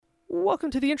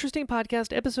Welcome to the Interesting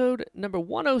Podcast, episode number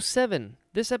 107.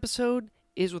 This episode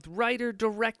is with writer,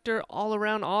 director,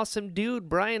 all-around awesome dude,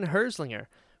 Brian Herzlinger,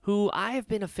 who I have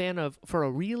been a fan of for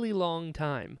a really long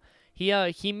time.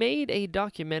 He made a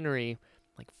documentary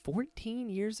like 14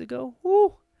 years ago.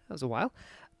 Woo, that was a while.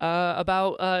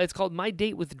 It's called My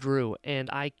Date with Drew, and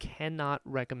I cannot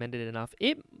recommend it enough.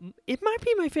 It might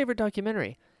be my favorite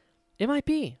documentary. It might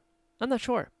be. I'm not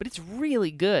sure, but it's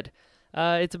really good.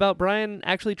 It's about Brian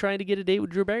actually trying to get a date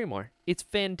with Drew Barrymore. It's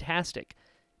fantastic.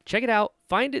 Check it out.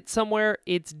 Find it somewhere.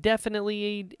 It's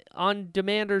definitely on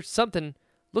demand or something.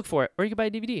 Look for it. Or you can buy a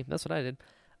DVD. That's what I did.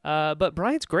 But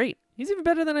Brian's great. He's even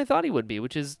better than I thought he would be,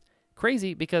 which is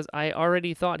crazy because I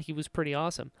already thought he was pretty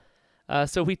awesome.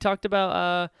 So we talked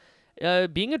about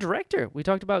being a director. We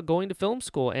talked about going to film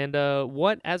school and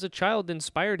what, as a child,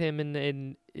 inspired him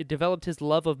and it developed his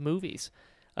love of movies.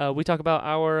 We talk about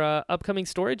our upcoming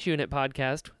Storage Unit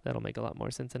podcast. That'll make a lot more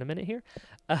sense in a minute here.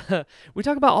 We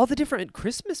talk about all the different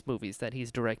Christmas movies that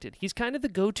he's directed. He's kind of the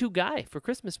go-to guy for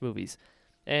Christmas movies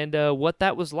and what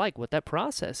that was like, what that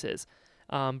process is.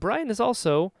 Brian is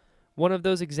also one of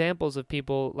those examples of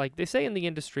people, like they say in the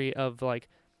industry, of like,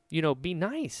 you know, be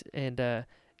nice. And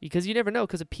because you never know,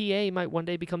 because a PA might one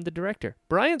day become the director.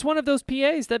 Brian's one of those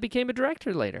PAs that became a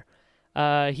director later.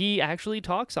 He actually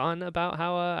talks on about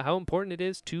how important it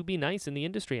is to be nice in the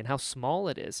industry and how small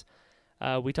it is.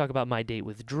 We talk about My Date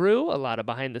with Drew, a lot of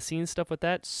behind-the-scenes stuff with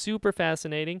that. Super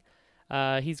fascinating.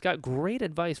 He's got great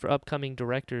advice for upcoming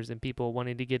directors and people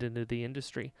wanting to get into the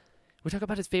industry. We talk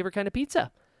about his favorite kind of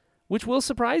pizza, which will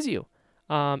surprise you.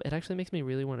 It actually makes me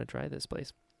really want to try this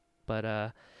place.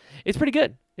 But it's pretty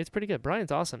good. It's pretty good.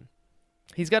 Brian's awesome.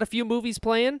 He's got a few movies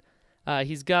playing.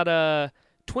 He's got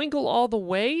Twinkle All The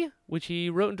Way, which he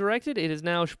wrote and directed. It is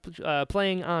now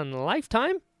playing on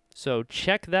Lifetime, so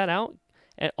check that out.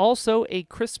 And also a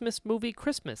Christmas movie,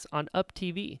 Christmas, on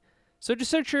UPTV. So just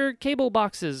search your cable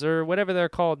boxes or whatever they're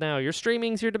called now, your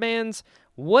streamings, your demands,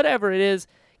 whatever it is.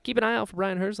 Keep an eye out for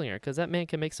Brian Herzlinger because that man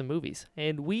can make some movies.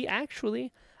 And we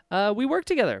actually, we worked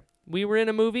together. We were in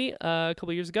a movie a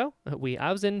couple years ago.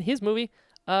 I was in his movie.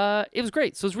 It was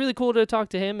great. So it's really cool to talk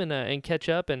to him and catch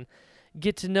up and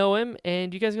get to know him,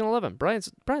 and you guys are going to love him. Brian's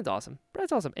awesome.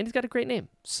 Brian's awesome, and he's got a great name.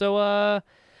 So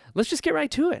let's just get right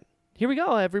to it. Here we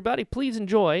go, everybody. Please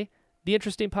enjoy the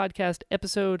Interesting Podcast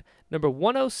episode number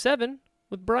 107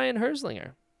 with Brian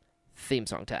Herzlinger. Theme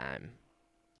song time.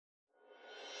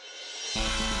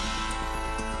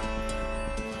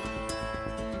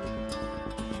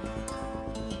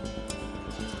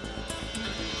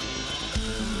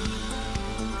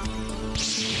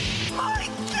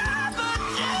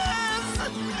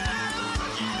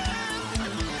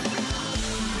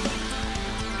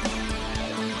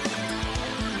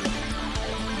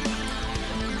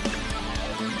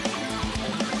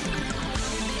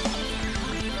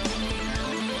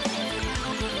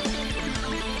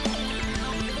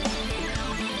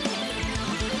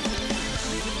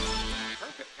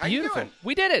 How Beautiful. You doing?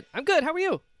 We did it. I'm good. How are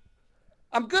you?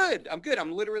 I'm good.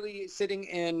 I'm literally sitting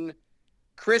in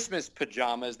Christmas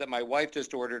pajamas that my wife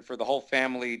just ordered for the whole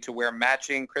family to wear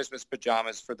matching Christmas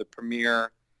pajamas for the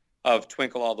premiere of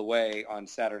Twinkle All The Way on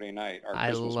Saturday night. Our I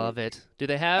Christmas love movie. it. Do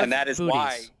they have And that is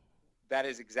booties? that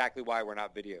is exactly why we're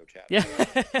not video chatting.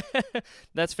 Yeah,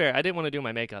 that's fair. I didn't want to do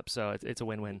my makeup, so it's a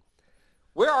win-win.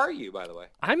 Where are you, by the way?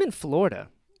 I'm in Florida.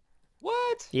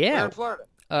 What? Yeah. Where in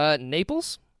Florida?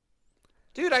 Naples?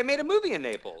 Dude, I made a movie in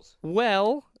Naples.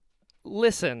 Well,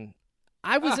 listen,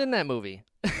 I was in that movie.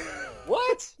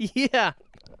 What? Yeah.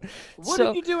 What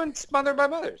did you do in Smothered by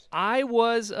Mothers? I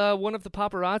was one of the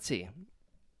paparazzi.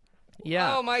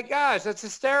 Yeah. Oh my gosh, that's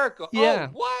hysterical. Yeah.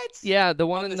 Oh, what? Yeah, the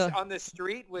one on the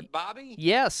street with Bobby?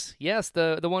 Yes,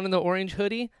 the one in the orange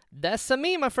hoodie. That's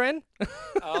me, my friend.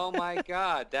 Oh my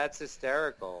God, that's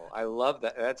hysterical. I love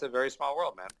that. That's a very small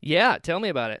world, man. Yeah, tell me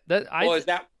about it.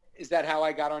 Is that how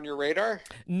I got on your radar?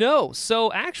 No,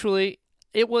 so actually,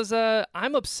 it was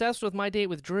I'm obsessed with My Date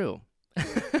with Drew.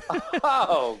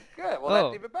 Oh, good. Well,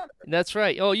 that's even better. That's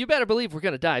right. Oh, you better believe we're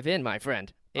gonna dive in, my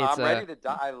friend. I'm ready to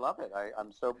die. I love it.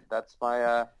 That's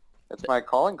my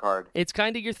calling card. It's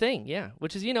kind of your thing, yeah.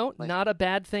 Which is, not a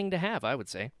bad thing to have, I would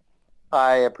say.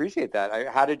 I appreciate that.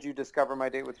 How did you discover My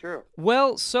Date with Drew?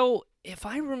 Well, so if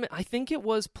I remember, I think it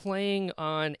was playing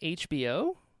on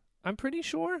HBO. I'm pretty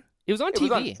sure. It was on TV.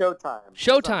 It was on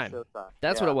Showtime. Showtime.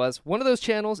 That's what it was. One of those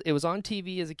channels. It was on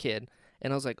TV as a kid,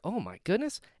 and I was like, "Oh my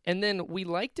goodness!" And then we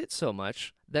liked it so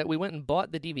much that we went and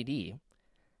bought the DVD.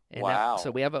 And wow!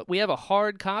 So we have a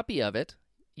hard copy of it.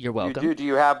 You're welcome. Do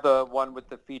you have the one with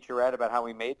the featurette about how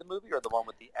we made the movie, or the one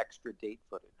with the extra date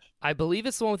footage? I believe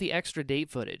it's the one with the extra date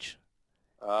footage.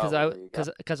 Oh, well, there you go.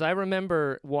 Because I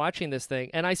remember watching this thing,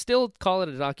 and I still call it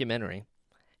a documentary.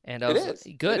 And I It was is.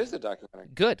 like, good. It is a documentary.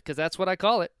 Good, because that's what I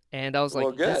call it. And I was Well,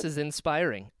 like, this good. is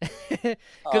inspiring.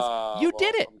 Because you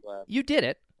did it. I'm glad. You did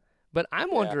it. But I'm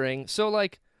Yeah. wondering, so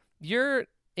like, you're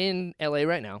in LA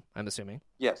right now, I'm assuming.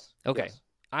 Yes. Okay.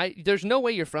 Yes. There's no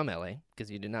way you're from LA, because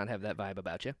you do not have that vibe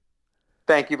about you.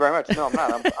 Thank you very much. No, I'm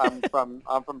not.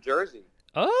 I'm from Jersey.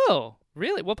 Oh,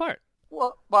 really? What part?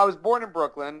 Well, I was born in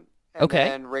Brooklyn and Okay.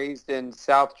 then raised in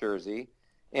South Jersey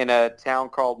in a town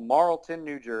called Marlton,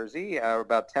 New Jersey,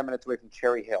 about 10 minutes away from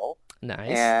Cherry Hill.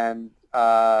 Nice. And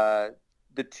my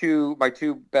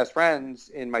two best friends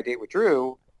in my date with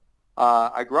Drew,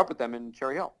 I grew up with them in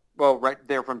Cherry Hill. Well, right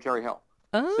there from Cherry Hill.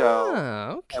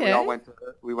 Oh, And we all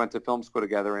went to film school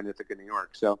together in Ithaca, New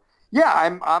York. So yeah,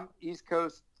 I'm East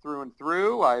Coast through and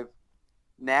through. I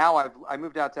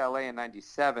moved out to LA in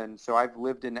 '97, so I've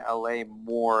lived in LA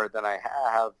more than I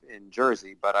have in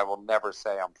Jersey, but I will never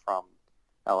say I'm from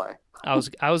LA. I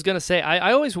was gonna say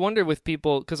I always wonder with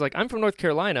people, because like I'm from North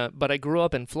Carolina, but I grew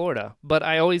up in Florida. But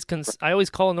I always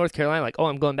call North Carolina like, oh,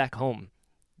 I'm going back home.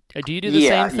 Do you do the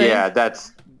same thing?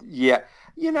 Yeah.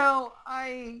 You know,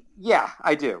 I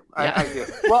do. I do.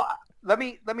 Well, let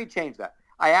me change that.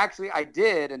 I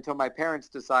did until my parents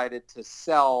decided to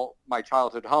sell my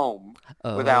childhood home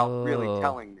without really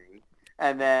telling me.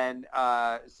 And then,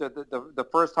 so the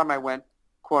first time I went,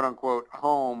 quote unquote,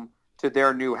 home to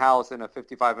their new house in a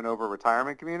 55 and over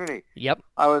retirement community. Yep.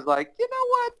 I was like, you know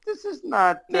what? This is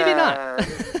not. Maybe not.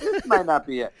 This might not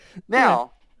be it.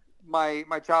 Now, my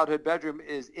childhood bedroom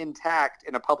is intact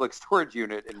in a public storage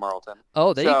unit in Marlton.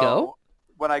 Oh, there you go.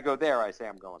 When I go there, I say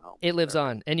I'm going home. It lives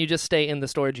on, and you just stay in the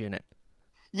storage unit.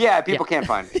 Yeah, people can't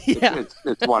find me. Yeah.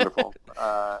 It's wonderful.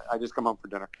 I just come home for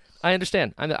dinner. I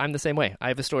understand. I'm the same way. I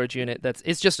have a storage unit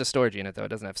it's just a storage unit though. It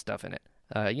doesn't have stuff in it.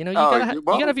 You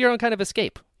gotta have your own kind of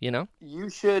escape. You know. You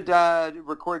should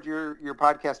record your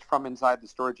podcast from inside the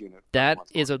storage unit. That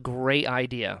is a great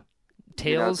idea.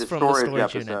 Tales the from the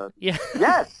storage episode. unit. Yeah.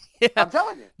 Yes. Yeah. I'm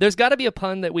telling you. There's got to be a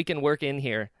pun that we can work in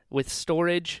here with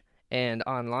storage and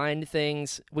online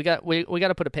things. We got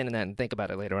to put a pin in that and think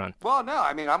about it later on. Well, no,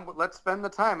 I mean, let's spend the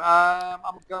time. I'm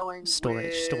going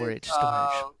storage.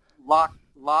 Lock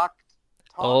talk.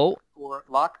 Oh. Or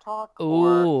lock talk.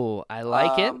 Ooh, I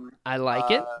like it. I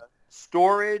like it.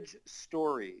 Storage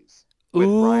stories with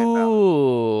Brian Bell.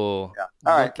 Ooh. Yeah.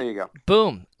 All right, there you go.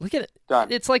 Boom. Look at it. Done.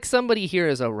 It's like somebody here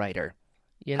is a writer.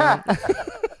 You know.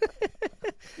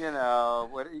 You know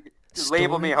what?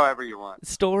 Label me however you want.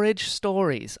 Storage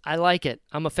stories. I like it.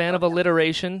 I'm a fan of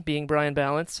alliteration, being Brian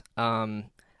Balance.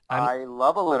 I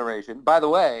love alliteration. By the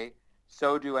way,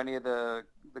 so do any of the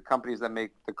companies that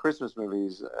make the Christmas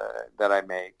movies that I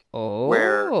make. Oh.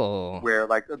 Where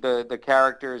like the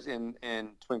characters in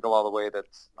Twinkle All The Way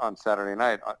that's on Saturday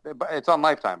night. It's on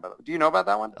Lifetime, by the way. Do you know about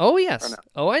that one? Oh, yes. No?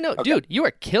 Oh, I know. Okay. Dude, you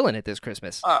are killing it this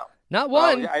Christmas. Oh. Not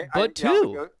one, but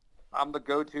two. I'm the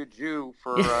go-to Jew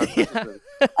for Christmas movies.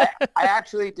 I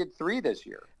actually did 3 this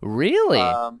year. Really?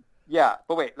 Yeah,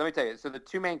 but wait, let me tell you. So the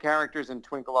 2 main characters in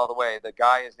Twinkle All The Way, the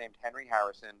guy is named Henry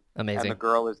Harrison. Amazing. And the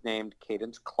girl is named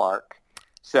Cadence Clark.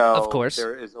 So of course.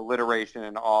 There is alliteration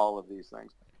in all of these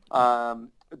things.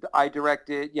 I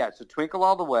directed, so Twinkle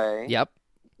All The Way. Yep.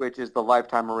 Which is the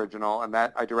Lifetime original, and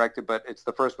that I directed, but it's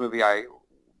the first movie I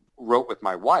wrote with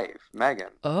my wife, Megan.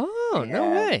 Oh,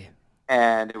 no way.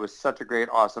 And it was such a great,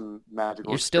 awesome,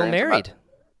 magical You're still experience. married.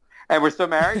 And we're still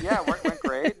married. Yeah, it went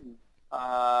great. And,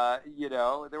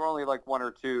 there were only like 1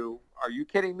 or 2 "are you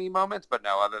kidding me" moments, but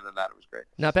no, other than that, it was great.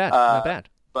 Not bad. Not bad.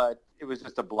 But it was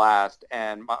just a blast.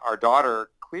 And our daughter,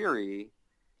 Cleary,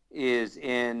 this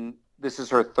is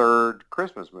her 3rd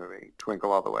Christmas movie,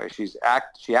 Twinkle All The Way. She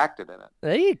acted in it.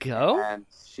 There you go. And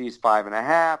she's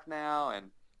 5.5 now.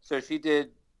 And so she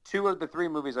did 2 of the 3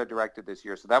 movies I directed this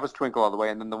year. So that was Twinkle All The Way.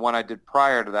 And then the one I did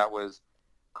prior to that was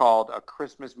called A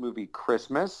Christmas Movie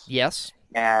Christmas. Yes.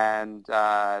 And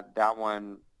that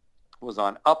one was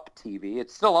on UPTV.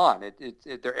 It's still on.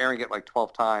 They're airing it like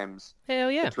 12 times.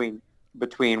 Hell yeah.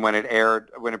 Between when it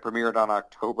premiered on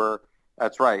October.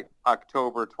 That's right,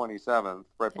 October 27th,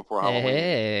 right before Halloween.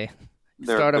 Hey,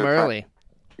 start them early.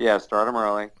 Start them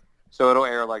early. So it'll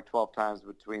air like 12 times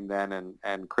between then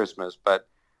and Christmas. But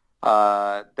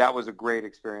that was a great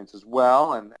experience as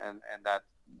well, and that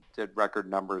did record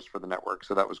numbers for the network.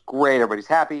 So that was great. Everybody's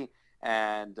happy.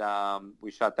 And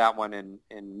we shot that one in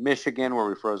Michigan, where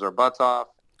we froze our butts off.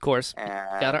 Of course.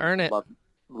 Got to earn it.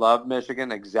 Love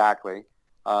Michigan, exactly.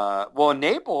 In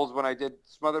Naples, when I did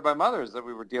Smothered by Mothers, that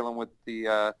we were dealing with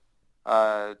the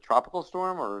tropical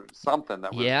storm or something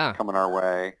that was coming our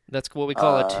way. That's what we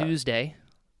call a Tuesday.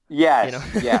 Yes,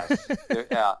 yes.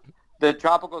 Yeah. The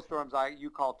tropical storms you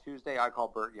call Tuesday, I call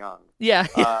Burt Young. Yeah.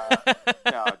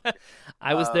 No,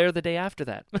 I was there the day after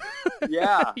that.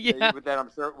 Yeah. Yeah. But then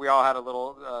I'm sure we all had a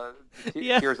little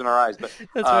Yeah. tears in our eyes, but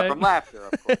That's right. from laughter,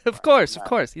 of Of course.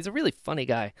 course. He's a really funny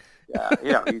guy.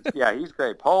 He's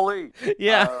great. Polly.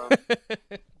 Yeah.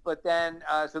 But then,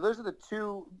 so those are the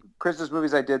two Christmas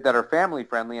movies I did that are family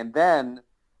friendly, and then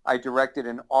I directed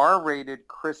an R-rated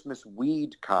Christmas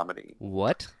weed comedy.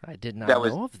 What? I did not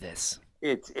know of this.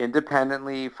 It's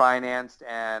independently financed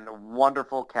and a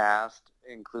wonderful cast,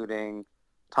 including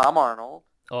Tom Arnold.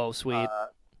 Oh, sweet.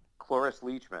 Cloris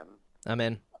Leachman. I'm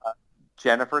in.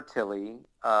 Jennifer Tilly.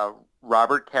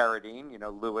 Robert Carradine,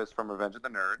 Lewis from Revenge of the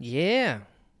Nerds. Yeah.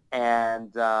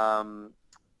 And Shannon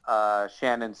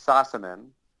Sossaman.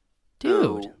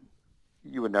 Dude.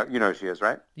 You would know. You know who she is,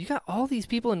 right? You got all these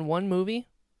people in one movie?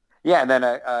 Yeah, and then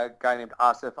a guy named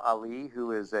Asif Ali,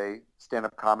 who is a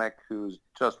stand-up comic who's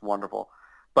just wonderful.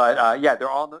 But they're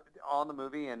all in the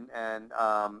movie, and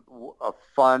a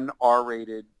fun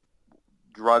R-rated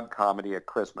drug comedy at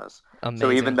Christmas. Amazing.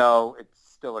 So even though it's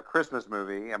still a Christmas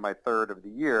movie and my third of the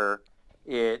year,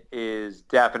 it is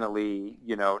definitely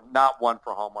not one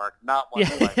for Hallmark, not one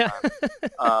for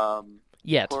Lifetime.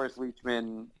 Yet. Cloris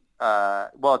Leachman.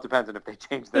 Well, it depends on if they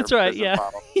change their business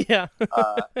model. Yeah.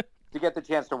 To get the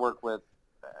chance to work with,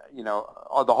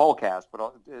 the whole cast,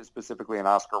 but specifically an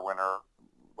Oscar winner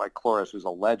like Cloris, who's a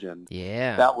legend.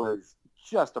 Yeah. That was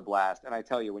just a blast. And I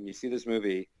tell you, when you see this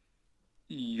movie,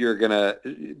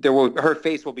 her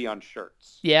face will be on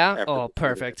shirts. Yeah? Oh,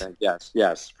 perfect.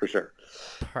 Yes, for sure.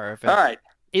 Perfect. All right.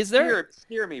 Is there...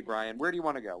 Steer me, Brian. Where do you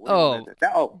want to go?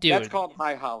 Dude. That's called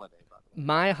High Holiday.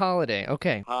 My Holiday.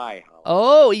 Okay. High Holiday.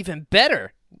 Oh, even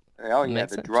better. Oh yeah,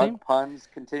 the drug puns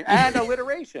continue and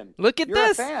alliteration. Look at You're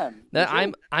this. A fan.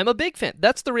 I'm a big fan.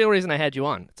 That's the real reason I had you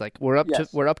on. It's like we're up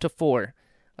to 4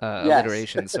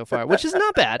 alliterations so far, which is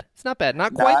not bad. It's not bad.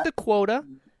 Not quite the quota,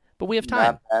 but we have time.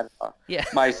 Not bad at all. Yeah.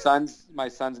 My son's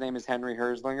name is Henry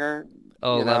Herzlinger.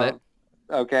 Oh, love it.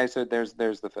 Okay, so there's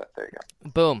the fifth. There you go.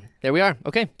 Boom. There we are.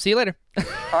 Okay. See you later. All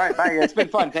right. Bye. It's been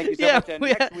fun. Thank you so much. And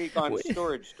next week on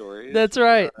Storage Stories. That's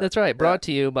right. That's right. Brought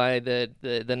to you by the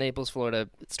Naples, Florida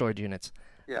storage units.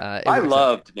 Yeah. I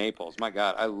loved Naples. My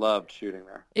God, I loved shooting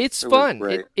there. It's fun.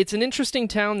 It's an interesting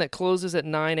town that closes at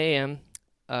 9 a.m.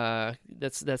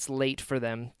 That's late for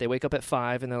them. They wake up at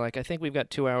 5 and they're like, I think we've got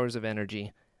 2 hours of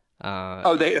energy.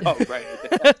 Right.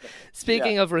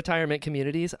 Speaking of retirement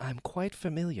communities, I'm quite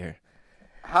familiar.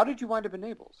 How did you wind up in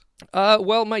Naples?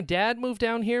 Well, my dad moved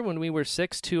down here when we were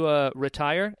 6 to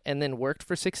retire, and then worked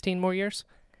for 16 more years.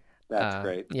 That's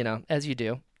great. As you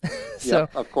do. So, yeah,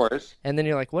 of course. And then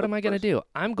you're like, what am I going to do?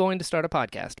 I'm going to start a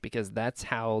podcast because that's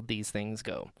how these things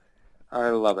go. I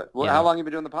love it. Well, how long have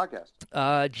you been doing the podcast?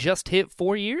 Just hit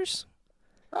 4 years.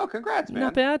 Oh, congrats, man.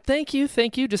 Not bad. Thank you.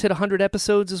 Just hit 100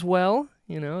 episodes as well.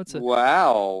 It's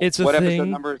wow. It's a what thing. Episode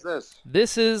number is this?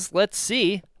 This is, let's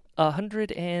see,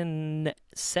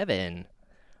 107.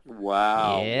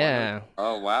 Wow. Yeah.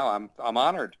 Oh, wow. I'm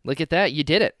honored. Look at that. You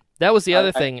did it. That was the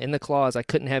other thing in the clause. I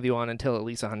couldn't have you on until at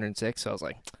least 106. So I was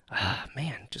like,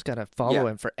 man, just got to follow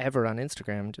him forever on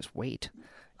Instagram and just wait.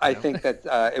 I think that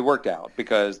it worked out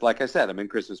because, like I said, I'm in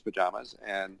Christmas pajamas.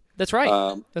 And that's right.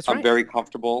 I'm very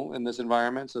comfortable in this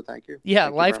environment, so thank you. Yeah,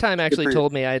 Lifetime actually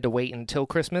told me I had to wait until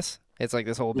Christmas. It's like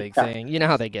this whole big thing. You know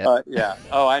how they get. Yeah.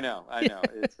 Oh, I know.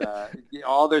 It's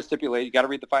all they're stipulated. You got to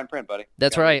read the fine print, buddy.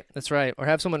 That's right. Or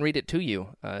have someone read it to you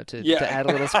to add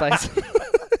a little spice.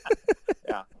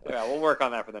 Yeah, we'll work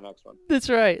on that for the next one. That's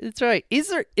right.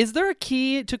 Is there a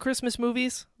key to Christmas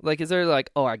movies? Like, is there I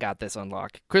got this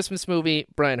unlocked. Christmas movie,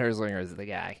 Brian Herzlinger is the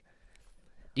guy.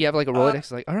 Do you have like a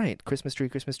Rolodex? Like, all right, Christmas tree,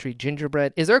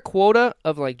 gingerbread. Is there a quota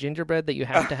of like gingerbread that you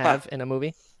have to have in a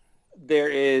movie? There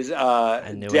is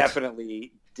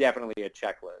definitely a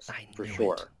checklist for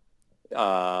sure.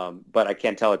 But I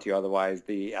can't tell it to you, otherwise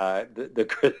the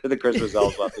Christmas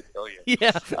elves will have to kill you.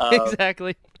 Yeah,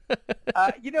 exactly.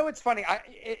 It's funny. I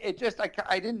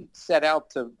didn't set out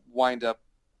to wind up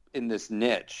in this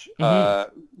niche,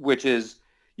 which is,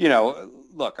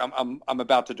 look, I'm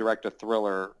about to direct a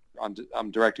thriller.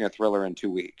 I'm directing a thriller in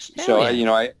 2 weeks. Hell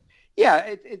yeah.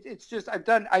 It's just I've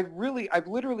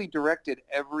literally directed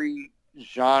every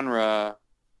genre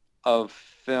of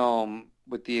film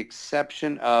with the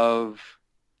exception of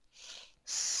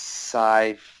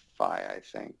sci-fi, I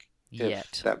think.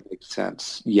 If that makes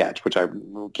sense. Which I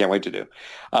can't wait to do.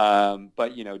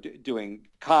 But, doing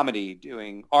comedy,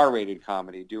 doing R-rated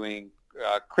comedy, doing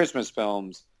Christmas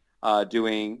films,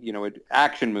 doing,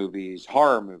 action movies,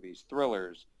 horror movies,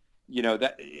 thrillers,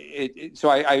 so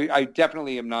I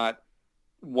definitely am not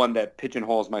one that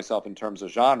pigeonholes myself in terms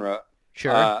of genre.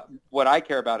 Sure. What I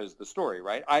care about is the story,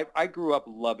 right? I grew up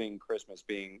loving Christmas,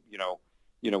 being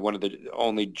one of the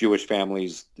only Jewish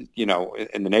families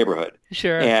in the neighborhood,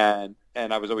 Sure. and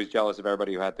I was always jealous of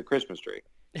everybody who had the Christmas tree.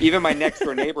 Even my next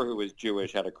door neighbor who was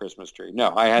Jewish had a Christmas tree.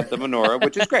 No, I had the menorah,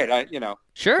 which is great.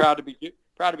 Sure. Proud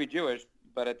to be Jewish,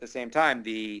 but at the same time,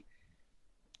 and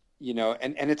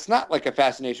it's not like a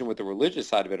fascination with the religious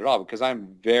side of it at all, because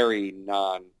I'm very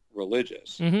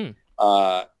non-religious. Mm-hmm.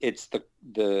 It's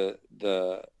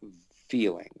the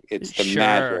feeling, it's the Sure.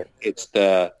 magic, it's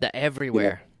the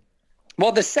everywhere.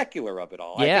 Well, the secular of it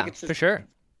all. Yeah, I think it's just, for sure.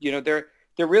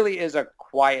 There really is a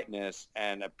quietness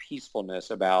and a peacefulness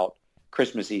about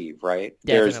Christmas Eve, right?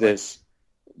 Definitely.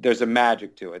 There's a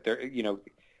magic to it.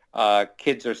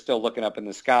 Kids are still looking up in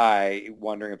the sky,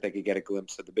 wondering if they could get a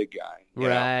glimpse of the big guy.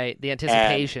 Right. The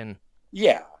anticipation.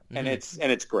 And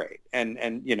it's great. And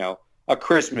A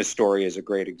Christmas Story is a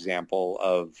great example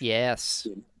of Yes.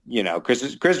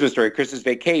 Christmas Story, Christmas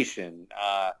Vacation.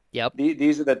 Yep.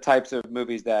 These are the types of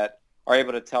movies that are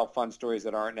able to tell fun stories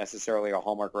that aren't necessarily a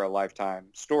Hallmark or a Lifetime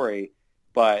story,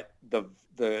 but the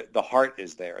heart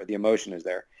is there, the emotion is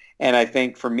there. And I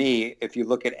think for me, if you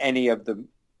look at any of the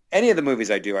movies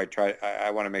I do,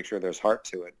 I want to make sure there's heart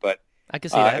to it. But I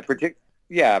can see that.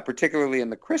 Particularly in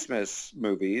the Christmas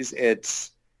movies,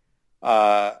 it's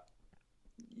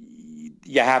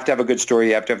you have to have a good story,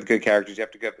 you have to have the good characters, you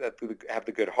have to have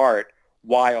the good heart,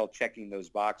 while checking those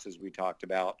boxes we talked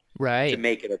about, right, to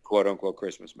make it a quote unquote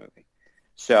Christmas movie.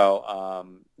 So,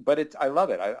 but I love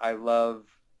it. I love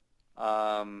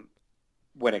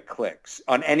when it clicks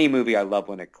on any movie. I love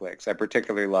when it clicks. I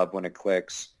particularly love when it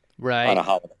clicks right on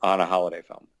a holiday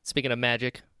film. Speaking of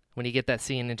magic, when you get that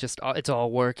scene and it's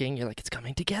all working, you're like, it's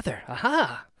coming together.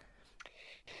 Aha.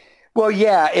 Well,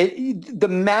 yeah, the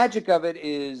magic of it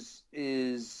is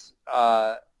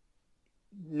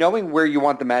knowing where you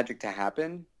want the magic to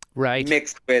happen, right,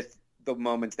 mixed with the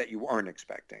moments that you weren't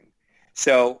expecting.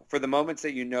 So for the moments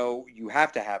that you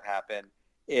have to have happen,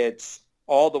 it's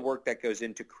all the work that goes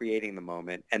into creating the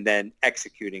moment and then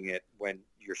executing it when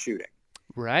you're shooting.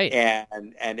 Right.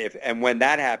 And when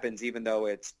that happens, even though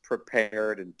it's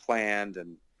prepared and planned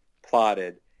and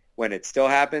plotted, when it still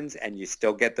happens and you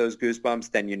still get those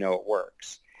goosebumps, then it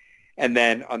works. And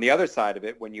then on the other side of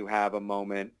it, when you have a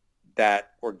moment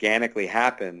that organically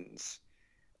happens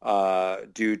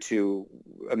due to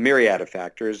a myriad of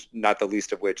factors, not the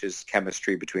least of which is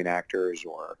chemistry between actors,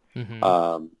 or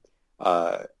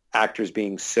actors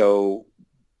being so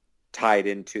tied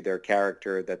into their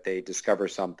character that they discover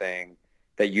something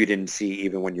that you didn't see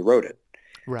even when you wrote it.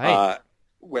 Right.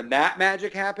 When that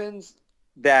magic happens,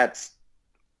 that's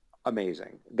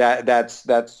amazing.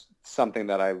 That's something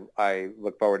that I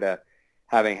look forward to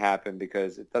having happen,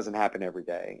 because it doesn't happen every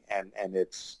day, and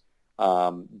it's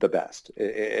the best.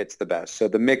 It's the best. So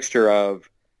the mixture of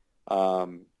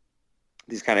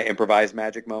these kind of improvised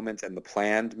magic moments and the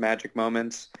planned magic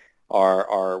moments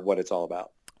are what it's all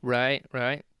about. Right.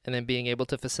 And then being able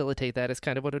to facilitate that is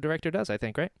kind of what a director does, I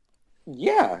think, right?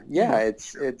 Yeah.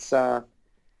 It's it's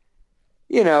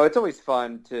always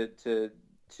fun to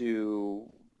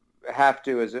have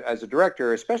to, as a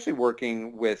director, especially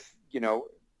working with, you're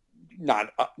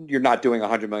not doing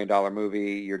 $100 million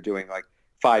movie, you're doing like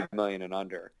 $5 million and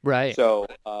under. Right. So,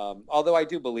 although I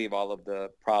do believe all of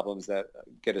the problems that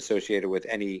get associated with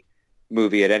any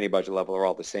movie at any budget level are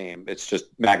all the same, it's just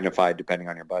magnified depending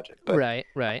on your budget. But, right.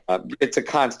 It's a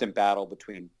constant battle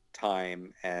between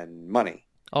time and money.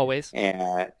 Always.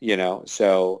 And,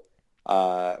 so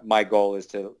my goal is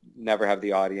to never have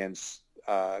the audience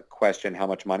question how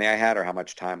much money I had or how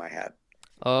much time I had.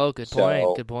 Oh, good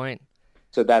point.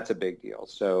 So that's a big deal.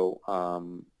 So,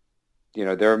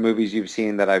 there are movies you've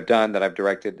seen that I've done, that I've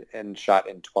directed and shot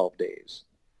in 12 days.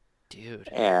 Dude.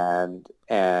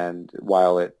 And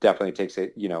while it definitely takes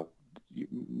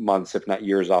months, if not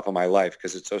years, off of my life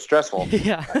because it's so stressful,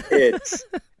 yeah,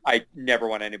 I never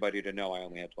want anybody to know I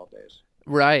only had 12 days.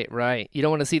 Right. You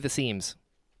don't want to see the seams.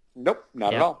 Nope,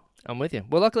 not at all. I'm with you.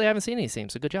 Well, luckily I haven't seen any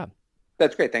seams, so good job.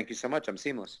 That's great. Thank you so much. I'm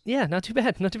seamless. Yeah, not too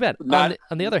bad. On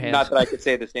the other hand, not that I could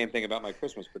say the same thing about my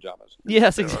Christmas pajamas.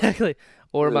 Yes, exactly.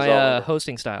 Or my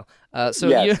hosting style.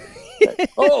 Yes.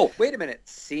 Oh, wait a minute.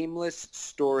 Seamless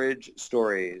storage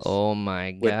stories. Oh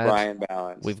my God. With Brian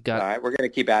Balance. We've got. All right, we're going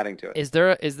to keep adding to it. Is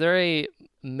there a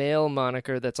male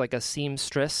moniker that's like a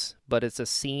seamstress, but it's a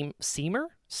seamer?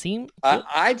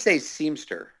 I'd say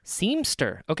seamster.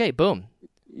 Seamster. Okay, boom.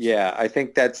 Yeah, I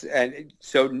think that's, and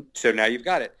so now you've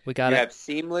got it. We got it. You have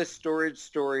seamless storage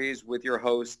stories with your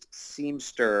host,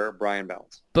 seamster Brian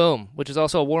Balance. Boom, which is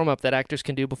also a warm-up that actors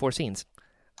can do before scenes.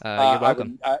 You're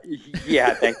welcome.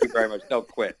 Yeah, thank you very much. They'll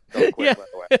quit. They'll quit, Yeah. by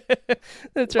the way.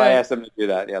 That's If right. I ask them to do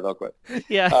that, yeah, they'll quit.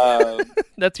 Yeah.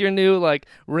 That's your new like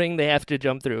ring they have to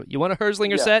jump through. You want a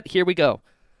Herzlinger set? Here we go.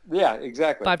 Yeah,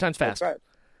 exactly. 5 times fast. That's right.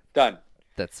 Done.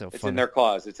 That's so It's funny. in their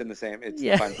clause. It's in the same. It's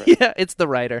Yeah. the fine print. Yeah, it's the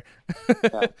writer.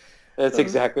 Yeah. That's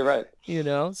exactly right.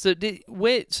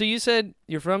 So you said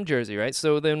you're from Jersey, right?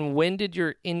 So then when did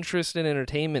your interest in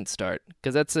entertainment start?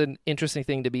 Because that's an interesting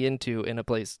thing to be into in a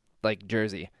place like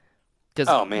Jersey.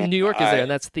 Because New York is there,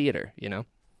 and that's theater,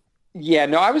 Yeah,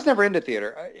 no, I was never into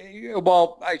theater.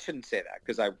 I shouldn't say that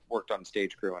because I worked on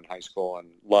stage crew in high school and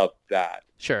loved that.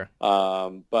 Sure.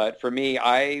 But for me,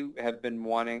 I have been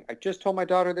wanting. I just told my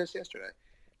daughter this yesterday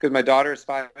because my daughter is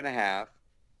 5.5,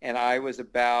 and I was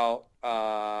about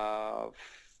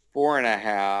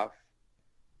 4.5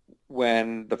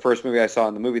 when the first movie I saw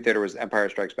in the movie theater was Empire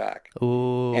Strikes Back.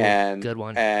 Ooh, good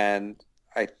one. And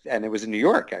it was in New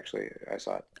York, actually. I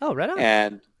saw it. Oh, right on.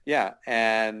 And yeah,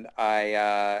 and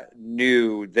I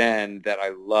knew then that I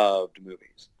loved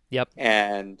movies. Yep.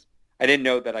 And I didn't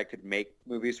know that I could make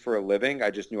movies for a living.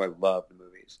 I just knew I loved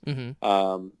movies.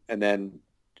 Mm-hmm. And then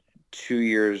 2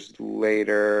 years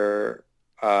later,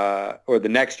 or the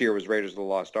next year was Raiders of the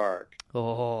Lost Ark.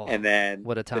 Oh, and then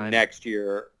what a time. the next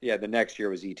year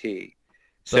was E.T.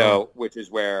 So, which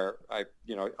is where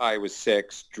I was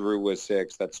 6, Drew was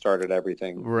 6. That started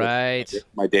everything. Right.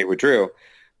 My date with Drew.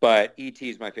 But E.T.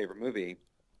 is my favorite movie.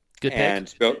 Good pick. And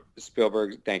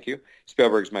Spielberg, thank you.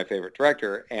 Spielberg's my favorite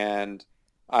director. And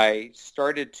I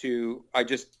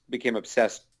just became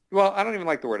obsessed. Well, I don't even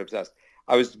like the word obsessed.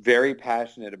 I was very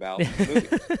passionate about movies.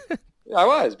 I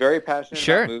was very passionate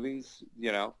about movies,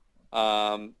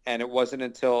 and it wasn't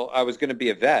until I was going to be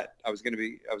a vet. I was going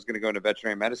to go into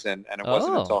veterinary medicine, and it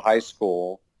wasn't until high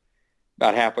school,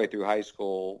 about halfway through high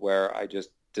school, where I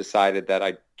just decided that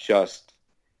I just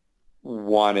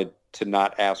wanted to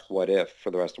not ask what if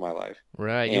for the rest of my life.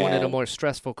 Right. You wanted a more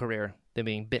stressful career than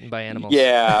being bitten by animals.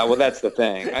 Yeah. Well, that's the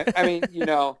thing. I mean,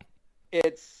 the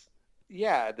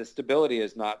stability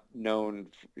is not known.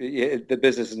 The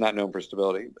business is not known for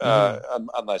stability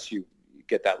unless you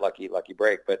get that lucky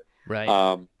break. But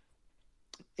right.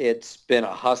 It's been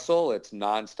a hustle. It's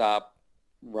nonstop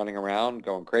running around,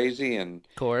 going crazy, and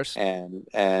of course. But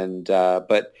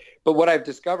what I've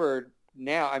discovered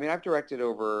now, I mean, I've directed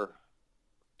over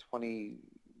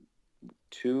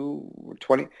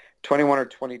 21 or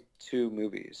 22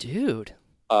 movies. Dude.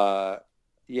 Yeah,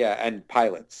 and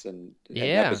pilots and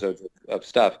episodes of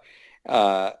stuff,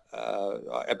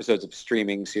 episodes of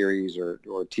streaming series or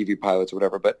TV pilots or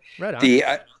whatever. But right on.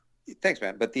 Thanks,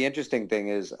 man. But the interesting thing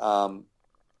is, you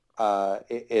have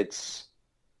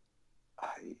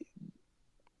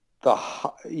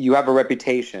a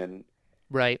reputation,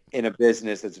 right, in a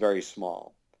business that's very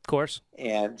small. Of course.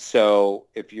 And so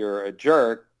if you're a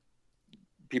jerk,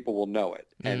 people will know it,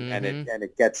 and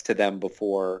it gets to them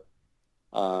before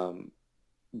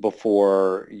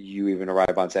you even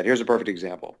arrive on set. Here's a perfect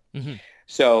example. Mm-hmm.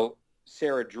 So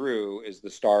Sarah Drew is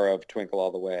the star of Twinkle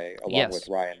All the Way, along with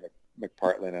Ryan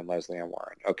McPartlin and Leslie Ann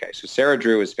Warren. Okay, so Sarah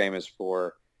Drew is famous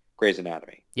for Grey's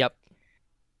Anatomy. Yep.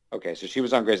 Okay, so she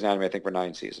was on Grey's Anatomy, I think, for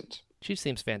 9 seasons. She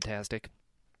seems fantastic.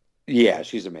 Yeah,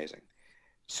 she's amazing.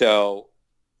 So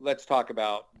let's talk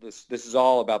about this. This is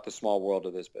all about the small world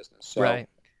of this business. So, right.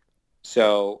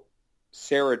 So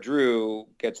Sarah Drew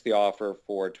gets the offer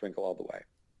for Twinkle All the Way.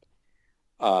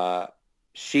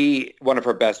 One of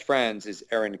her best friends is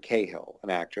Erin Cahill, an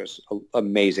actress,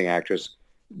 amazing actress,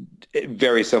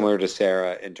 very similar to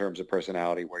Sarah in terms of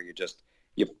personality, where you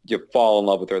fall in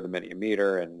love with her the minute you meet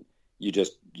her, and you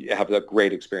have a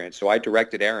great experience. So I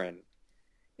directed Erin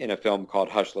in a film called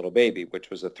Hush Little Baby, which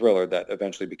was a thriller that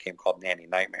eventually became called Nanny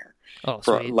Nightmare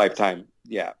for sweet. Lifetime.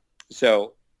 Yeah.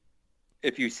 So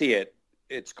if you see it,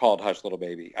 it's called Hush Little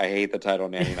Baby. I hate the title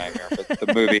Nanny Nightmare, but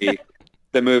the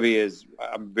movie is,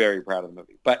 I'm very proud of the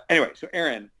movie. But anyway, so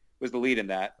Erin was the lead in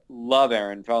that. Love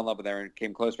Erin, fell in love with Erin,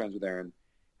 became close friends with Erin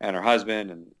and her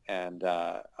husband. And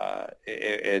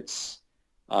it's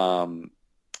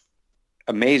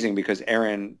amazing because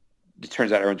it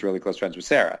turns out Erin's really close friends with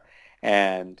Sarah.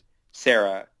 And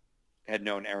Sarah had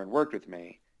known Erin worked with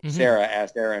me. Mm-hmm. Sarah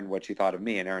asked Erin what she thought of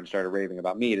me, and Erin started raving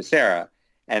about me to Sarah.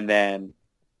 And then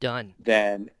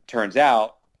turns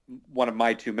out one of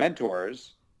my 2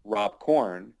 mentors, Rob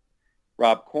Korn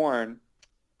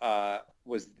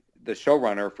was the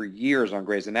showrunner for years on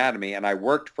Grey's Anatomy, and I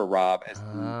worked for Rob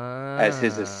as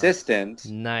his assistant.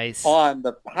 Nice. On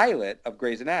the pilot of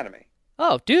Grey's Anatomy.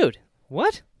 Oh, dude.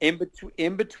 What? In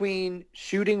between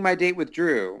shooting My Date with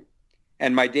Drew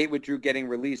and My Date with Drew getting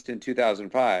released in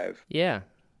 2005. Yeah.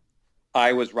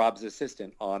 I was Rob's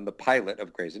assistant on the pilot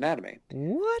of Grey's Anatomy.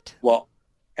 What? Well,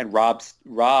 and Rob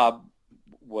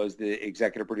was the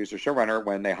executive producer showrunner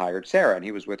when they hired Sarah, and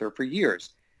he was with her for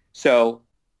years. So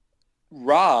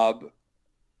Rob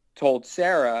told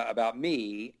Sarah about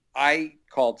me. I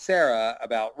called Sarah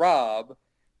about Rob,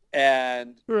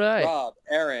 and Right. Rob,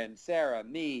 Aaron, Sarah,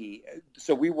 me.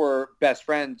 So we were best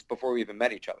friends before we even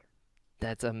met each other.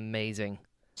 That's amazing.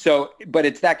 So, but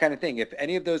it's that kind of thing. If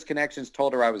any of those connections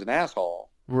told her I was an asshole,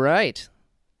 Right.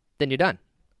 Then you're done.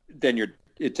 then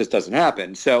it just doesn't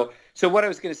happen. So what I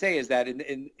was going to say is that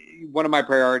in one of my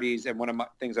priorities and one of my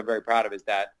things I'm very proud of is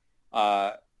that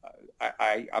I'm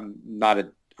not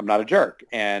a jerk,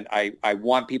 and I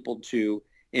want people to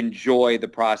enjoy the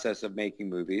process of making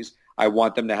movies. I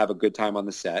want them to have a good time on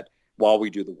the set while we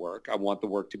do the work. I want the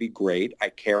work to be great. I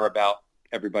care about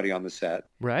everybody on the set.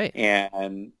 Right.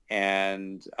 And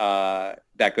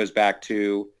that goes back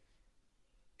to,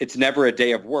 it's never a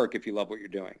day of work if you love what you're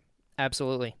doing.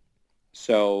 Absolutely.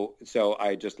 So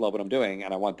I just love what I'm doing,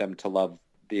 and I want them to love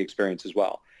the experience as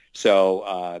well.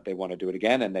 So they want to do it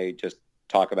again, and they just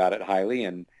talk about it highly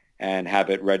and have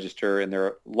it register in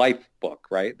their life book,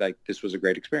 right? Like, this was a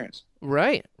great experience.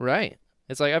 Right.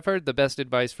 It's like, I've heard the best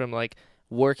advice from like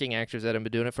working actors that have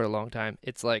been doing it for a long time.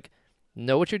 It's like,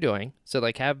 know what you're doing. So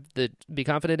like, be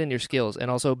confident in your skills,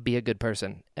 and also be a good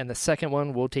person. And the second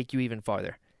one will take you even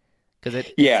farther. Because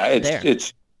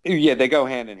they go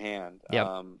hand in hand. Yep.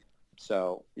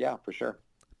 So yeah, for sure.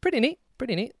 Pretty neat.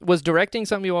 Was directing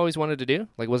something you always wanted to do?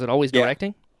 Like, was it always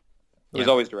directing? It was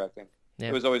always directing. Yeah.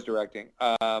 It was always directing.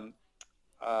 When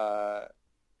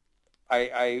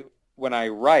I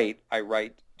write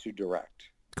to direct.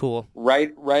 Cool.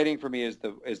 Writing for me is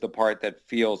the part that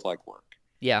feels like work.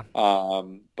 Yeah.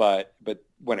 But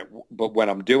when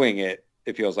I'm doing it,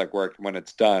 it feels like work. When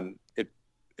it's done,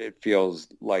 it feels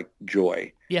like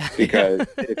joy. Yeah. Because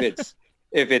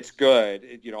if it's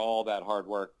good, all that hard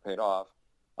work paid off.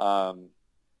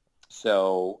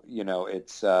 So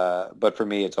it's but for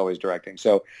me, it's always directing.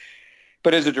 So,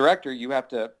 but as a director, you have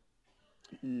to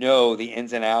know the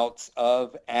ins and outs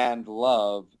of and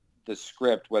love the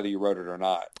script, whether you wrote it or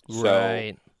not.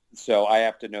 Right. So I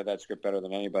have to know that script better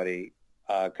than anybody,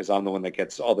 because I'm the one that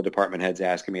gets all the department heads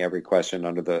asking me every question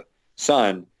under the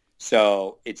sun.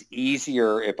 So it's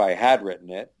easier if I had written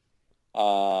it,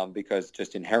 because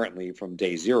just inherently from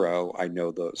day zero, I know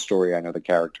the story, I know the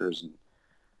characters and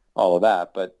all of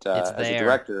that. But as a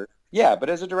director,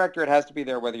 it has to be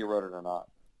there whether you wrote it or not.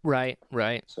 Right.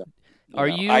 So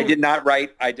You? I did not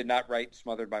write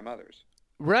Smothered by Mothers.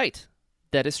 Right.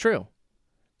 That is true.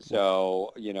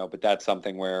 So, but that's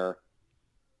something where,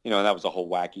 and that was a whole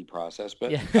wacky process,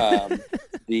 but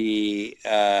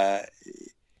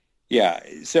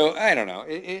so I don't know.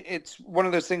 It's one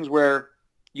of those things where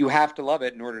you have to love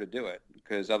it in order to do it,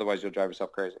 because otherwise you'll drive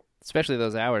yourself crazy. Especially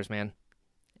those hours, man.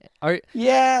 But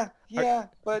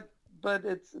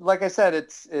it's, like I said,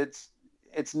 it's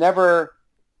never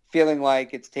feeling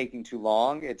like it's taking too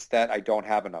long. It's that I don't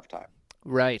have enough time.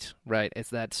 Right.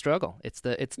 It's that struggle. It's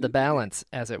the balance,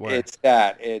 as it were. It's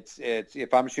that. It's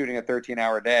if I'm shooting a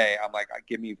 13-hour day, I'm like,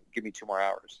 give me 2 more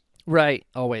hours. Right.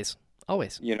 Always.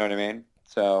 You know what I mean?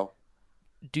 So.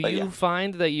 Do you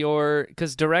find that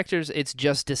because directors, it's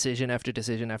just decision after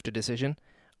decision after decision.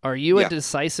 Are you a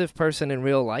decisive person in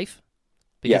real life?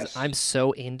 Because yes. I'm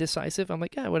so indecisive. I'm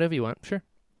like, whatever you want. Sure.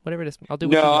 Whatever it is. I'll do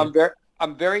what you want. No,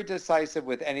 I'm very decisive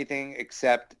with anything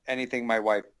except anything my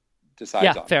wife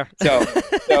decides on. Fair. So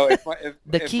if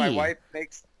my wife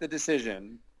makes the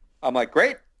decision, I'm like,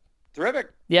 great, terrific.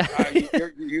 Yeah.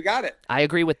 You got it. I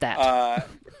agree with that.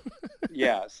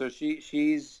 So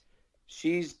she's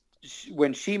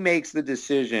when she makes the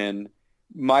decision,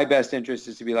 my best interest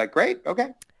is to be like, great, okay.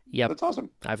 Yep. That's awesome.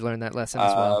 I've learned that lesson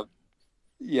as well.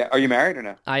 Yeah. Are you married or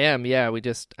no? I am. Yeah.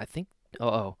 I think,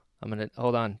 I'm going to,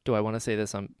 hold on. Do I want to say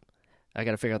this? I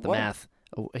got to figure out the math.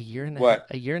 A year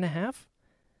and a half,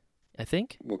 I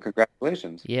think. Well,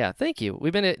 congratulations. Yeah. Thank you.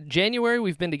 January,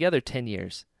 we've been together 10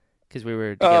 years because we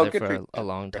were together for a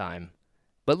long time,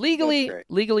 but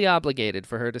legally obligated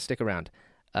for her to stick around.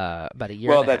 About a year.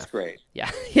 Well, and a that's half. great. Yeah.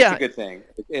 It's a good thing.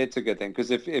 It's a good thing,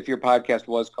 because if your podcast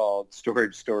was called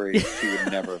Storage Stories, she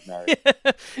would never have married.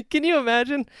 Can you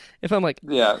imagine if I'm like,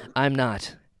 yeah, I'm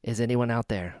not. Is anyone out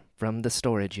there from the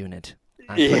storage unit?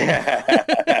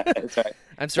 That's right.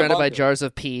 I'm surrounded by jars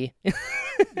of pee.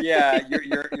 Yeah,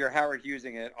 you're Howard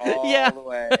Hughesing it all the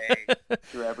way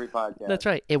through every podcast. That's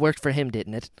right. It worked for him,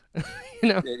 didn't it?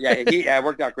 Yeah, it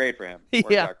worked out great for him.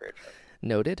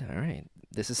 Noted. All right.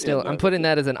 This is still. I'm putting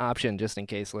that as an option just in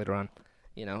case later on.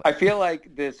 I feel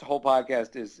like this whole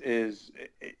podcast is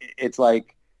it's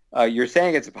like You're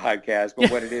saying it's a podcast,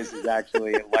 but what it is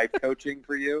actually life coaching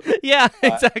for you. Yeah,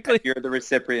 exactly. You're the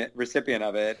recipient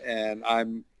of it, and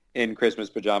I'm in Christmas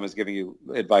pajamas giving you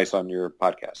advice on your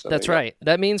podcast. So that's right.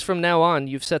 That means from now on,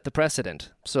 you've set the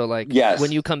precedent. So, like, yes.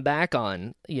 when you come back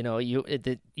on, you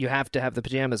have to have the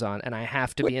pajamas on, and I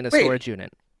have to be in a storage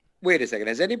unit. Wait a second.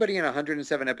 Has anybody in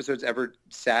 107 episodes ever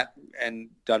sat and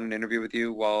done an interview with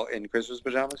you while in Christmas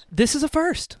pajamas? This is a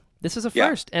first.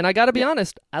 And I got to be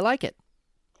honest, I like it.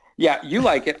 Yeah, you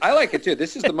like it. I like it too.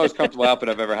 This is the most comfortable outfit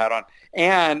I've ever had on.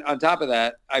 And on top of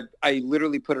that, I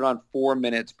literally put it on 4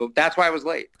 minutes, but that's why I was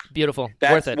late. Beautiful.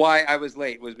 That's worth it. Why I was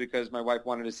late was because my wife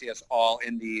wanted to see us all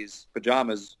in these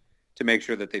pajamas to make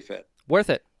sure that they fit. Worth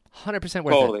it. 100%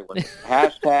 worth it. Totally worth it.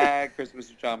 Hashtag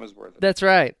Christmas pajamas worth it. That's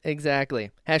right.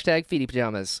 Exactly. Hashtag feety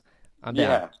pajamas. I'm down.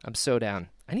 Yeah. I'm so down.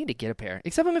 I need to get a pair.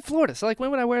 Except I'm in Florida, so like when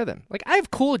would I wear them? Like I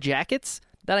have cool jackets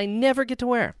that I never get to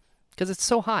wear because it's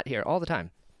so hot here all the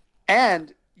time.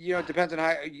 And it depends on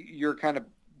how your kind of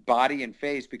body and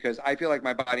face, because I feel like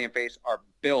my body and face are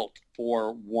built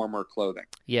for warmer clothing.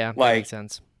 Yeah, that makes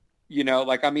sense.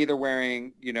 Like I'm either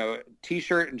wearing,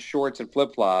 T-shirt and shorts and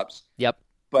flip-flops. Yep.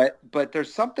 But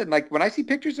there's something like when I see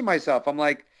pictures of myself, I'm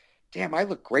like, damn, I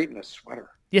look great in a sweater.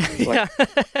 Yeah.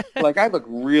 Like I look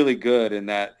really good in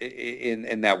that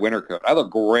in that winter coat. I look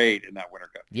great in that winter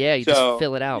coat. Yeah, you just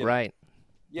fill it out, right?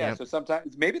 Yeah, yep. So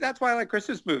sometimes maybe that's why I like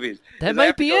Christmas movies. That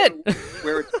might be it.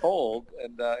 Where it's cold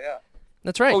and yeah.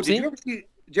 That's right. Oh, did you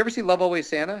ever see Love Always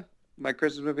Santa? My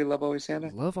Christmas movie, Love Always Santa.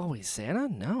 Love Always Santa?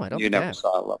 No, I don't. You never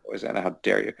saw Love Always Santa? How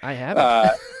dare you? I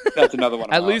haven't. That's another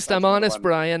one. At least I'm honest,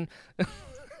 Brian.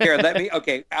 Here,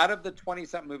 okay. Out of the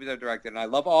 20-something movies I've directed, and I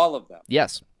love all of them.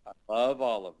 Yes. I love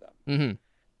all of them.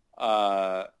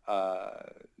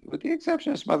 Mm-hmm. With the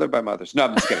exception of Smothered by Mothers. No,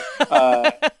 I'm just kidding.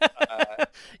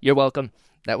 You're welcome.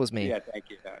 That was me. Yeah, thank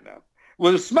you. No.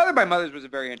 Well, Smothered by Mothers was a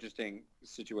very interesting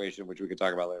situation, which we could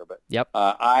talk about later. But yep.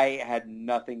 I had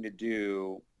nothing to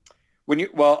do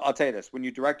I'll tell you this: when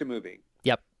you direct a movie,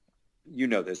 yep, you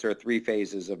know this. There are 3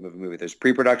 phases of a movie. There's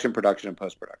pre-production, production, and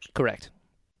post-production. Correct.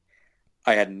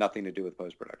 I had nothing to do with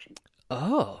post-production.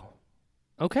 Oh,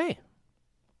 okay,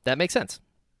 that makes sense.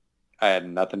 I had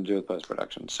nothing to do with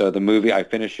post-production. So the movie, I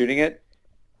finished shooting it.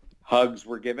 Hugs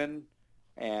were given.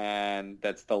 And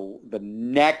that's the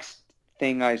next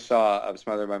thing I saw of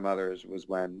Smothered by Mothers was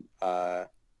when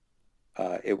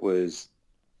it was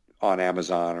on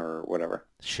Amazon or whatever.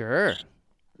 Sure.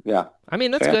 Yeah. I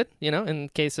mean, that's good. In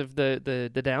case of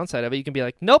the downside of it, you can be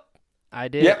like, nope, I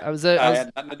did. Yep. I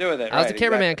had nothing to do with it. I was a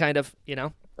cameraman, kind of.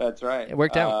 That's right. It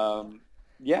worked out.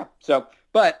 Yeah. So,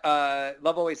 but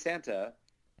Love Always Santa,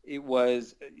 it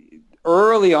was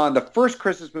early on. The first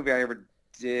Christmas movie I ever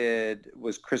did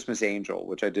was Christmas Angel,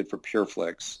 which I did for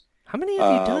PureFlix. How many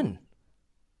have you done?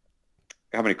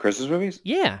 How many Christmas movies?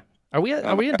 Yeah. Are we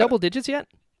in double digits yet?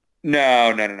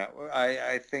 No.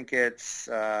 I think it's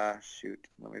shoot.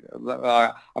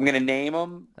 I'm going to name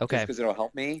them. Okay. Just because it'll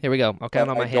help me. Here we go. I'll count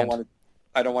on my hand.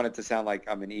 I don't want it to sound like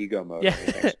I'm in ego mode. Yeah.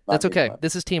 That's okay.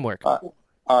 This is teamwork. All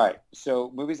right. So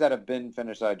movies that have been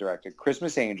finished that I directed: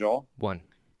 Christmas Angel. 1.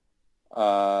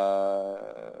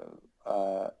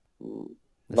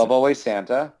 Love Always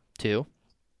Santa. 2.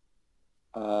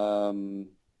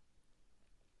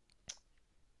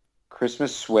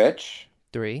 Christmas Switch.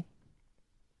 3.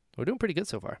 We're doing pretty good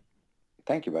so far.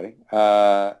 Thank you, buddy.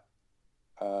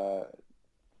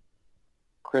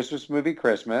 Christmas Movie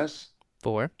Christmas.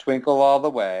 4. Twinkle All the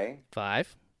Way.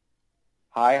 5.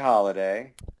 High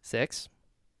Holiday. 6.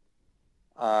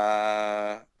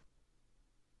 Was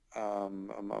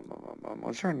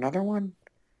there another one?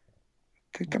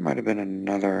 I think there might have been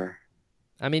another.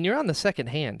 I mean, you're on the second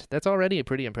hand. That's already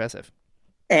pretty impressive.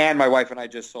 And my wife and I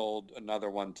just sold another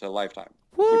one to Lifetime.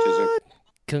 What? Which is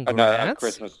Congrats. a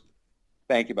Christmas.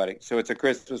 Thank you, buddy. So it's a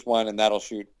Christmas one, and that'll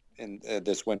shoot in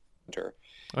this winter.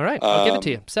 All right. I'll give it to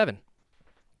you. 7.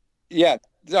 Yeah.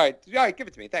 All right. Give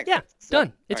it to me. Thanks. Yeah.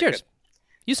 Done. It's yours. Good.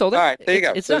 You sold it. All right. There you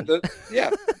go. It's done.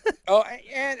 Yeah. Oh,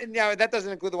 and now that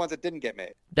doesn't include the ones that didn't get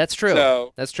made. That's true.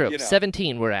 So, that's true.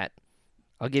 17 we're at.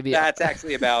 I'll give you. That's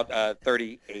actually about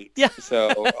 38. Yeah. So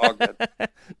all good.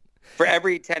 For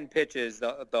every 10 pitches,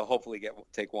 they'll hopefully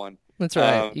take one. That's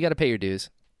right. You got to pay your dues.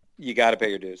 You got to pay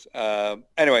your dues.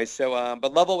 Anyway, so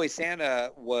but Love Always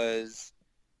Santa was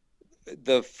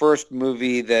the first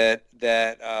movie that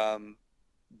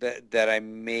I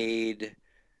made.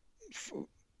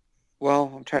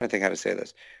 Well, I'm trying to think how to say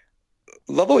this.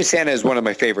 Love Always Santa is one of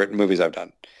my favorite movies I've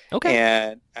done.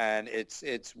 Okay. And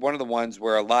it's one of the ones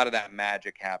where a lot of that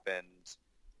magic happens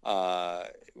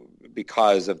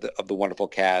because of the wonderful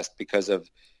cast, because of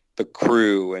the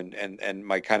crew and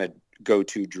my kind of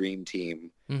go-to dream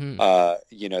team.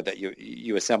 That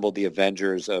you assemble the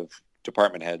Avengers of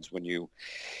department heads when you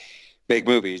make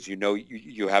movies.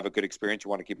 You have a good experience. You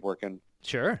want to keep working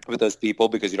with those people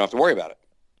because you don't have to worry about it.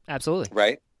 Absolutely.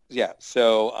 Right? Yeah.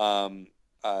 So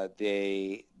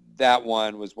that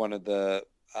one was one of the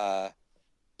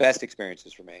best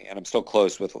experiences for me, and I'm still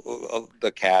close with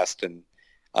the cast and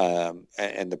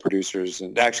the producers,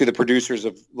 and actually the producers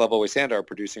of Love Always Santa are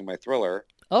producing my thriller.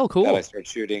 Oh, cool! That I start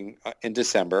shooting in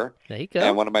December. There you go.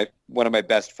 And one of my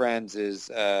best friends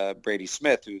is Brady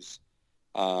Smith, who's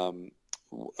a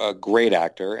great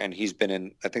actor, and he's been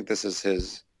in. I think this is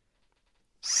his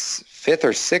 5th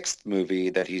or 6th movie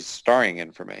that he's starring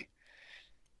in for me.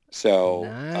 So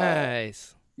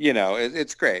nice.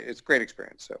 It's great. It's a great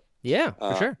experience. So yeah,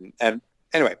 for sure. And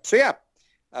anyway, so yeah.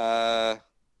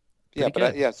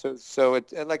 So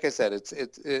it, like I said, it's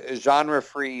genre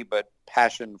free, but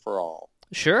passion for all.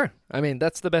 Sure. I mean,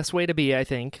 that's the best way to be, I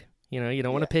think. You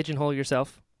don't want to pigeonhole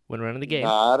yourself when running the game.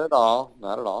 Not at all.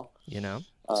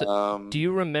 So, do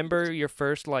you remember your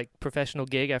first professional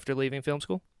gig after leaving film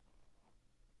school?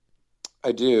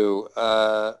 I do.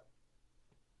 My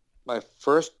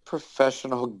first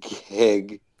professional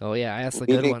gig. Oh yeah, I asked the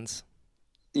good ones.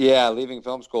 Yeah, leaving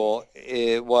film school,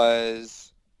 it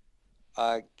was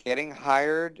getting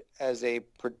hired as a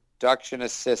production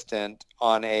assistant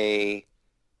on a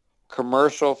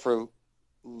commercial for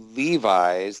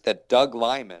Levi's that Doug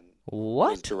Liman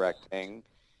was directing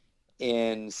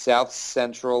in South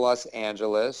Central Los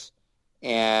Angeles,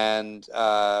 and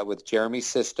with Jeremy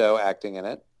Sisto acting in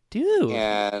it. Dude.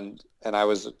 And I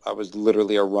was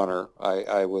literally a runner.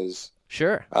 I was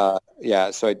sure. So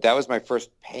that was my first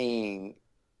paying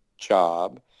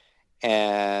job,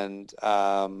 and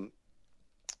my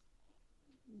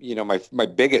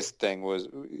biggest thing was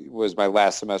my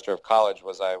last semester of college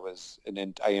was I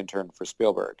interned for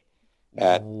Spielberg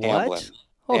at Amblin.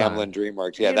 Amblin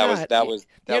DreamWorks. Yeah, that was.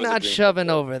 You're not shoving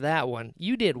over that one.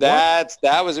 You did what?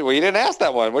 That was. Well, you didn't ask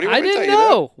that one. What do you want me to tell you? I didn't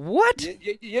know. What?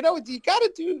 You got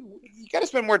to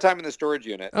spend more time in the storage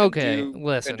unit. Okay,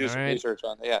 listen. And do some research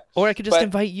on that. Yeah. Or I could just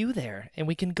invite you there, and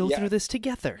we can go through this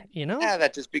together. Yeah,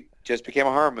 that just became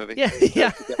a horror movie. Yeah,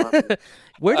 yeah.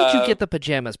 Where did you get the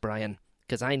pajamas, Brian?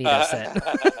 Because I need a set.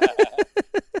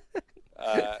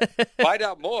 Find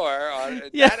out more on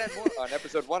that and more on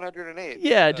episode 108.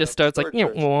 Yeah, it just starts and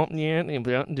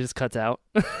just cuts out.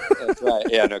 That's right.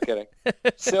 Yeah, no kidding.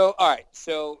 So, all right.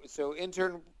 So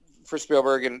intern for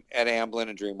Spielberg at Amblin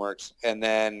and DreamWorks, and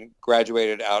then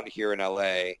graduated out here in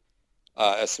LA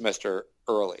a semester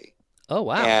early. Oh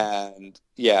wow. And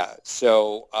yeah,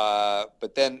 so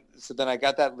but then I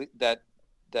got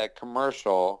that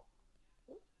commercial.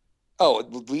 Oh,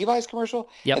 Levi's commercial?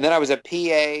 Yep. And then I was a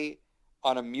PA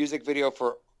on a music video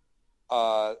for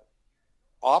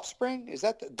Offspring. Is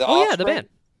that the Offspring? Yeah, the band.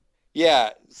 Yeah.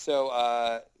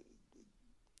 So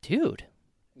dude.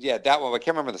 Yeah, that one. I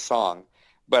can't remember the song,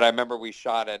 but I remember we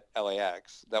shot at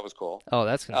LAX. That was cool. Oh,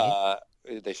 that's gonna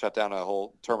they shut down a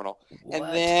whole terminal. What?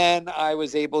 And then I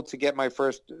was able to get my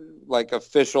first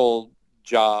official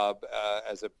job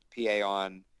as a PA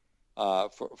on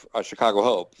for Chicago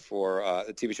Hope, for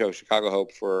the TV show Chicago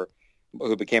Hope, for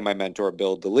who became my mentor,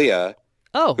 Bill D'Elia.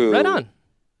 Oh, right on.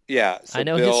 Yeah. So I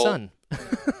know his son.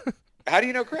 How do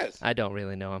you know Chris? I don't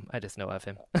really know him. I just know of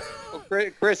him. Well,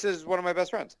 Chris is one of my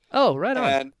best friends. Oh, right on.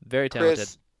 And very talented.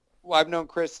 I've known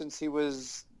Chris since he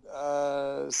was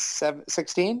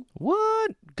 16.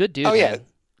 What? Good dude. Oh yeah, man.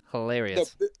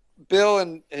 Hilarious. So, Bill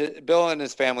and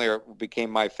his family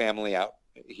became my family out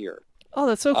here. Oh,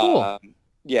 that's so cool.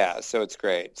 Yeah, so it's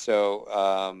great.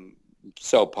 So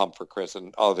so pumped for Chris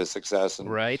and all of his success.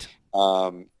 And, right.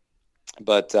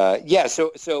 But yeah,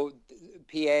 so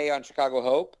PA on Chicago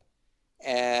Hope,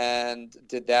 and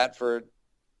did that for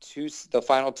the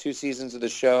final 2 seasons of the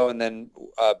show, and then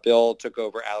Bill took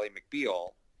over Ally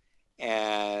McBeal,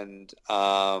 and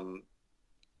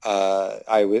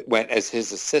I went as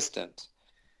his assistant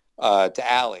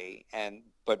to Ally,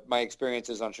 but my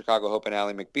experiences on Chicago Hope and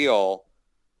Ally McBeal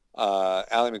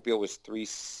was 3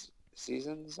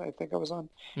 seasons, I think I was on,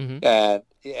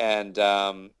 and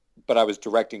but I was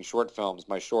directing short films,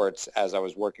 my shorts, as I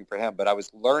was working for him. But I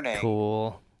was learning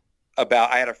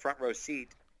I had a front row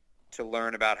seat to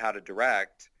learn about how to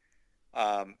direct.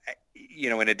 In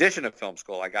addition to film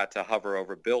school, I got to hover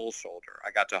over Bill's shoulder.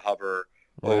 I got to hover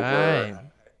over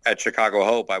at Chicago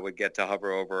Hope. I would get to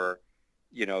hover over,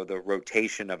 the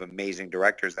rotation of amazing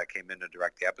directors that came in to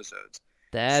direct the episodes.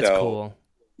 That's cool.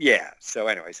 Yeah. So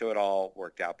anyway, it all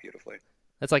worked out beautifully.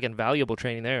 That's like invaluable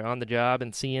training there on the job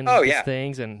and seeing these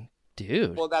things. And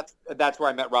dude, well, that's where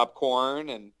I met Rob Korn,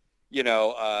 and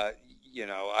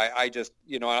I just,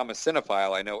 I'm a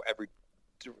cinephile. I know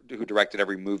who directed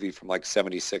every movie from like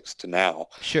 76 to now.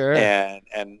 Sure.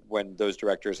 And when those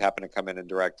directors happen to come in and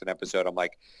direct an episode, I'm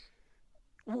like,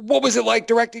 what was it like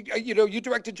directing, you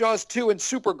directed Jaws 2 and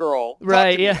Supergirl.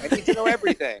 Right, yeah. I need to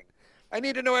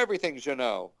know everything.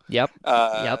 Jeannot. Yep.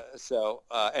 So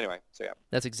anyway, yeah.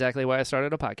 That's exactly why I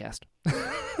started a podcast.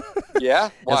 Yeah?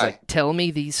 Why? I was like, tell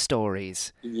me these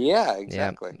stories. Yeah,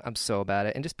 exactly. Yeah, I'm so about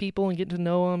it. And just people and getting to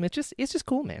know them. It's just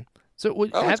cool, man. So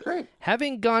it's great.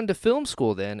 Having gone to film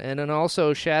school then, and then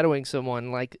also shadowing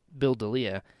someone like Bill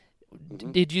D'Elia,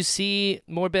 did you see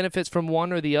more benefits from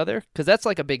one or the other? Because that's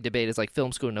like a big debate. It's like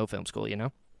film school, no film school,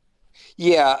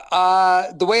 Yeah.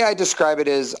 The way I describe it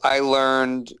is I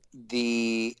learned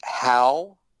the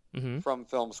how from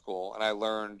film school, and I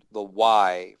learned the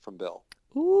why from Bill.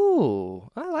 Ooh,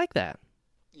 I like that.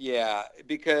 Yeah,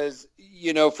 because,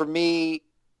 for me,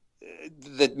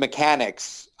 the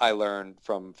mechanics I learned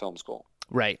from film school.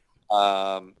 Right.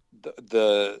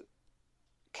 The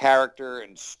character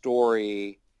and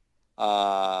story,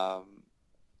 like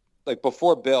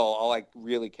before Bill, all I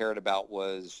really cared about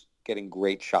was getting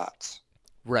great shots.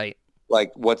 Right.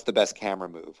 Like, what's the best camera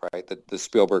move, right? The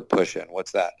Spielberg push-in.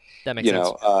 What's that? That makes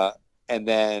sense. And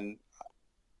then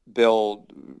Bill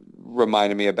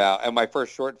reminded me about, and my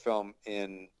first short film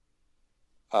in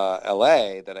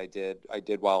L.A. that I did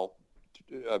while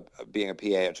being a PA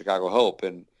at Chicago Hope,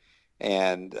 and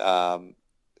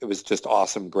it was just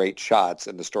awesome, great shots,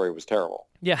 and the story was terrible.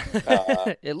 Yeah,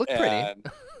 it looked pretty.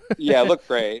 Yeah, it looked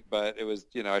great, but it was,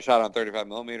 I shot on 35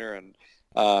 millimeter, and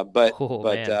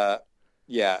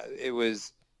yeah, it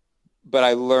was. But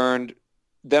I learned.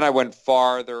 Then I went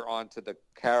farther onto the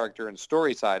character and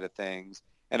story side of things,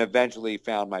 and eventually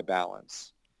found my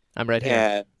balance. I'm right here.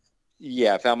 And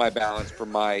yeah, found my balance for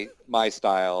my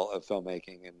style of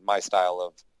filmmaking and my style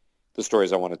of the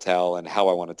stories I want to tell and how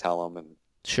I want to tell them. And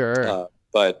sure.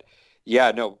 But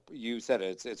yeah, no, you said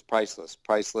it. It's priceless.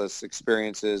 Priceless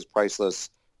experiences, priceless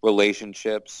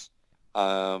relationships.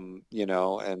 And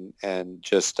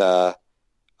just I'm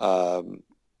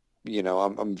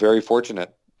very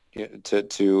fortunate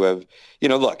to have,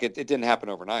 look, it didn't happen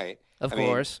overnight. Of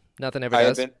course, nothing ever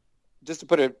does. Just to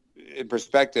put it in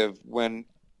perspective, when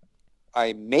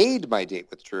I made My Date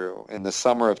with Drew in the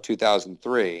summer of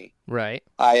 2003, right,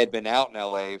 I had been out in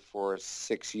LA for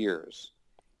 6 years,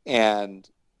 and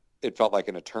it felt like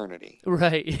an eternity.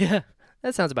 Right. Yeah,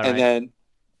 that sounds about right. And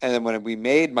then when we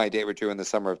made My Date with Drew in the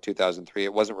summer of 2003,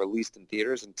 it wasn't released in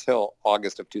theaters until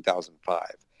August of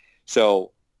 2005.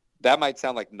 So that might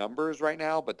sound like numbers right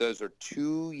now, but those are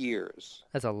 2 years.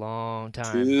 That's a long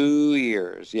time. 2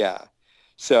 years, yeah.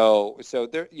 So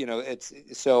there,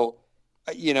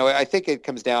 I think it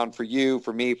comes down for you,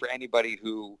 for me, for anybody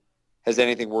who has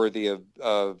anything worthy of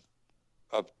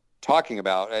talking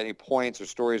about, any points or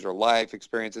stories or life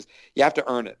experiences. You have to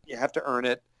earn it. You have to earn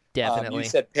it. Definitely. You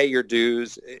said pay your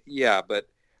dues. Yeah, but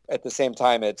at the same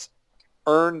time, it's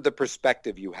earn the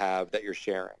perspective you have that you're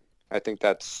sharing. I think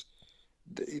that's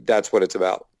what it's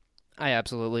about. I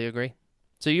absolutely agree.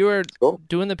 So you were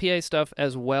doing the PA stuff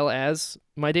as well as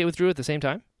My Date with Drew at the same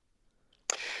time?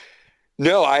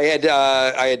 No, I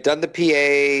had done the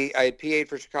PA. I had PA'd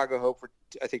for Chicago Hope for,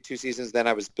 I think, 2 seasons. Then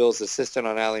I was Bill's assistant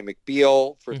on Ally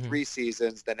McBeal for 3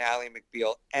 seasons. Then Ally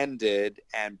McBeal ended,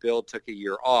 and Bill took a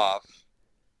year off.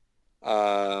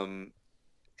 And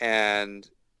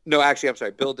no, actually, I'm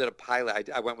sorry. Bill did a pilot.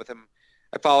 I went with him.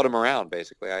 I followed him around,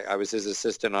 basically. I was his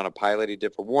assistant on a pilot he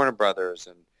did for Warner Brothers,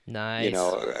 and nice.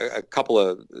 A couple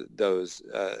of those,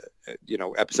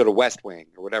 episode of West Wing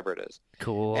or whatever it is.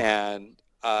 Cool. And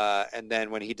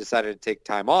then when he decided to take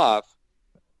time off,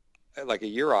 like a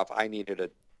year off, I needed a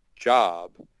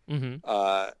job, and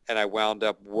I wound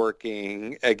up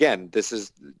working again.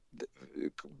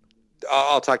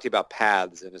 I'll talk to you about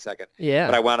paths in a second. Yeah.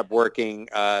 But I wound up working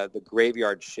the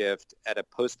graveyard shift at a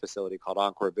post facility called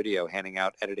Encore Video, handing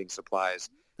out editing supplies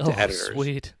to editors.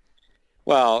 Sweet.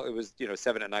 Well, it was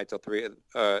 7 at night till 3 in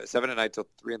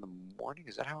the morning.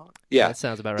 Is that how? Yeah, that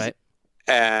sounds about right.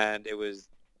 And it was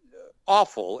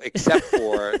awful, except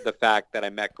for the fact that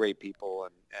I met great people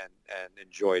and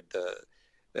enjoyed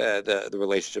the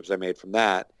relationships I made from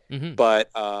that. Mm-hmm.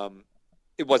 But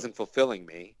it wasn't fulfilling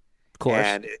me. Of course.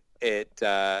 And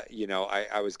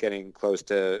I was getting close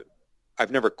to,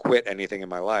 I've never quit anything in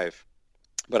my life,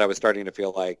 but I was starting to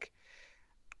feel like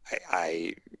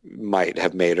I might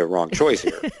have made a wrong choice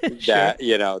here. Sure.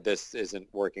 That, this isn't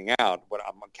working out. What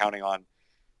I'm counting on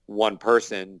one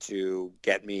person to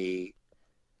get me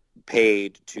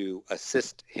paid to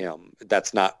assist him.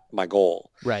 That's not my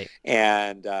goal. Right.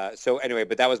 And so anyway,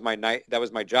 but that was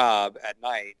my job at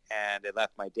night, and it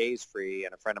left my days free.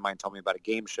 And a friend of mine told me about a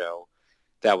game show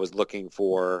that was looking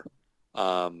for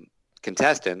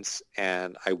contestants,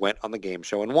 and I went on the game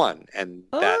show and won. And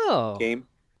that game,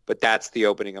 but that's the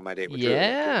opening of My Date with Drew.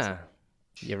 Yeah,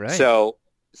 you're right.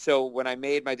 So when I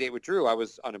made My Date with Drew, I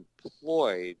was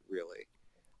unemployed, really.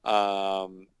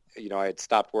 You know, I had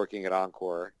stopped working at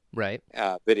Encore, right?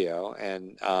 Video,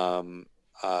 and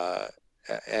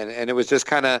it was just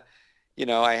kind of, you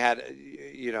know, I had,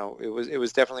 you know, it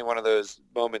was definitely one of those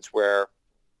moments where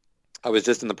I was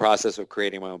just in the process of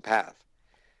creating my own path.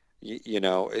 You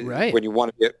know, right. when you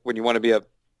want to be a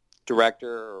director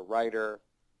or a writer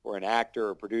or an actor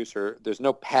or producer, there's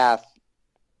no path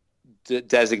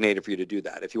designated for you to do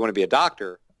that. If you want to be a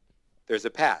doctor, there's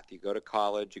a path. You go to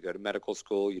college, you go to medical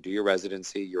school, you do your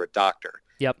residency, you're a doctor.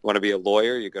 Yep. You want to be a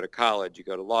lawyer, you go to college, you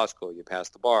go to law school, you pass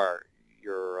the bar,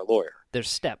 you're a lawyer. There's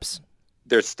steps.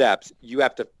 There's steps. You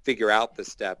have to figure out the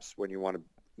steps when you want to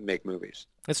make movies.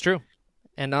 It's true.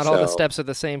 And not all the steps are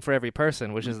the same for every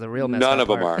person, which is the real mess. None of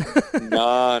them are.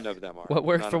 None of them are. What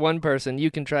worked for one person,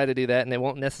 you can try to do that, and it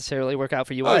won't necessarily work out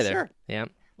for you either. Sure. Yeah.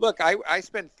 Look, I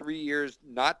spent 3 years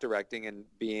not directing and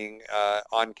being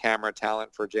on-camera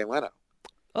talent for Jay Leno.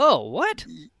 Oh, what?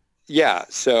 Yeah.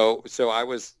 So I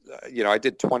was, you know, I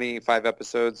did 25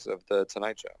 episodes of The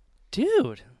Tonight Show.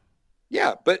 Dude.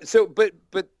 Yeah, but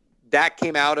that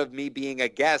came out of me being a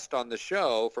guest on the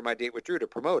show for My Date with Drew to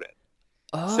promote it.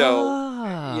 Oh. So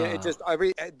yeah, it just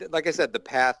like I said, the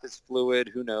path is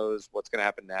fluid. Who knows what's going to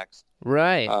happen next?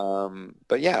 Right.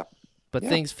 But yeah. But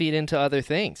things feed into other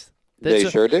things. They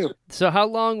sure do. So how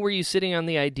long were you sitting on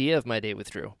the idea of My Date with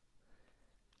Drew?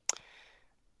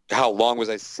 How long was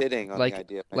I sitting on the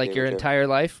idea of My Date your with Drew? entire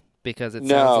life? Because it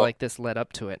sounds like this led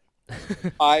up to it.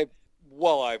 I've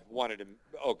wanted to.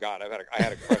 Oh God, I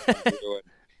had a crush on Drew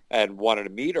and wanted to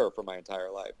meet her for my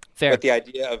entire life. Fair. But the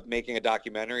idea of making a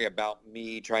documentary about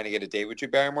me trying to get a date with Drew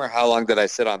Barrymore, how long did I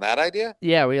sit on that idea?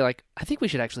 Yeah, were you like, I think we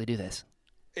should actually do this?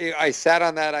 I sat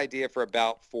on that idea for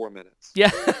about 4 minutes.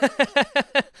 Yeah.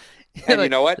 And you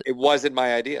know what? It wasn't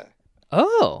my idea.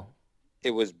 Oh.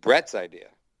 It was Brett's idea.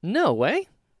 No way.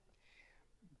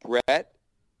 Brett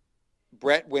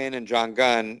Wynn and John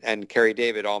Gunn and Carrie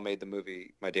David all made the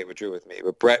movie My Date with Drew with me.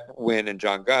 But Brett Wynn and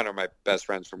John Gunn are my best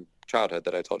friends from childhood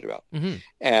that I told you about. Mm-hmm.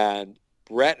 And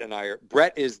Brett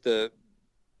is the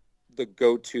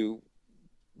go-to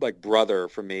like brother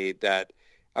for me that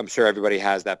I'm sure everybody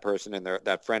has that person in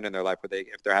that friend in their life where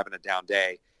if they're having a down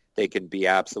day, they can be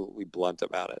absolutely blunt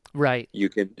about it. Right.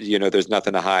 There's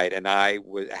nothing to hide. And I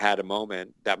had a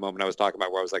moment, that moment I was talking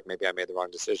about where I was like, maybe I made the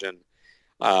wrong decision.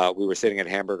 We were sitting at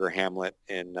Hamburger Hamlet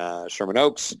in Sherman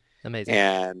Oaks. Amazing.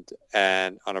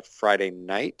 And on a Friday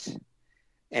night,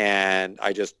 and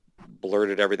I just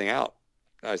blurted everything out.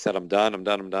 I said, I'm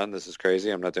done. This is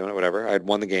crazy. I'm not doing it, whatever. I had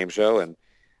won the game show,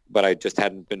 but I just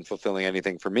hadn't been fulfilling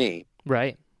anything for me.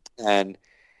 Right.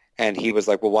 And he was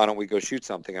like, well, why don't we go shoot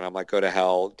something? And I'm like, go to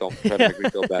hell. Don't try to make me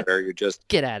feel better. You just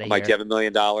get out of here. Like, do you have $1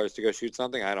 million to go shoot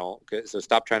something? I don't. So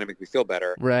stop trying to make me feel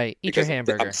better. Right. Eat your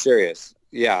hamburger. I'm serious.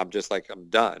 Yeah. I'm just like, I'm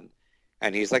done.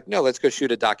 And he's like, no, let's go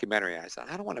shoot a documentary. I said,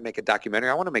 I don't want to make a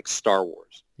documentary. I want to make Star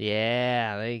Wars.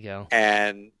 Yeah, there you go.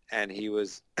 And he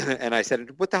was, and I said,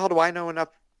 what the hell do I know enough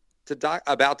to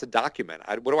document?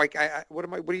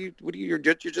 You're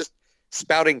just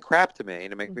spouting crap to me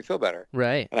to make me feel better.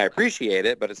 Right. And I appreciate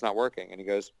it, but it's not working. And he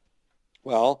goes,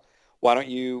 well, why don't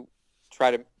you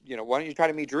try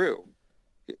to meet Drew?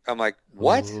 I'm like,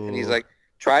 what? Ooh. And he's like,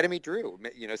 try to meet Drew,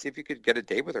 see if you could get a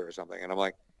date with her or something. And I'm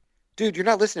like, dude, you're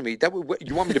not listening to me.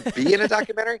 You want me to be in a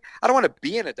documentary? I don't want to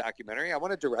be in a documentary. I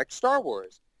want to direct Star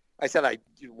Wars. I said, I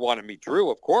want to meet Drew,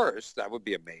 of course. That would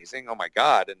be amazing. Oh my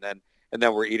God. And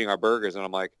then we're eating our burgers and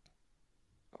I'm like,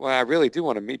 well, I really do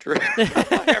want to meet Drew.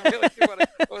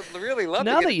 I would really love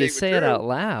now to get that you say it out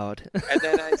loud. And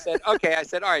then I said, all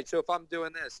right, so if I'm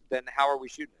doing this, then how are we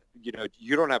shooting it?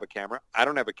 You don't have a camera. I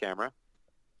don't have a camera,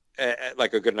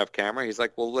 like a good enough camera. He's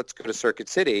like, well, let's go to Circuit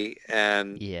City.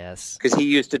 And yes, because he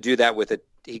used to do that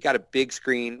he got a big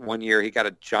screen one year. He got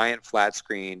a giant flat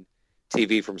screen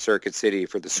TV from Circuit City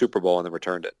for the Super Bowl and then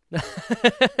returned it.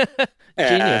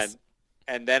 Genius.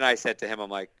 And then I said to him, I'm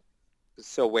like,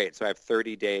 so I have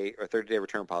 30-day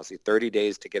return policy, 30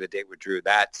 days to get a date with Drew.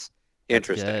 That's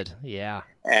interesting. Good. Yeah.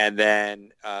 And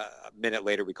then a minute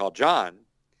later, we called John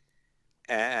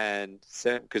and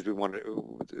said, because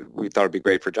we thought it'd be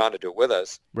great for John to do it with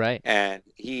us. Right. And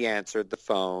he answered the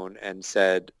phone and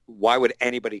said, why would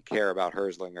anybody care about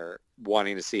Herzlinger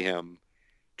wanting to see him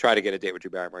try to get a date with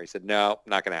Drew Barrymore. He said, no,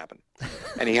 not going to happen.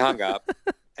 And he hung up.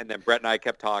 And then Brett and I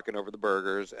kept talking over the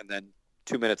burgers. And then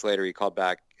 2 minutes later, he called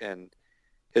back, and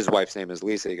his wife's name is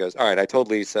Lisa. He goes, all right, I told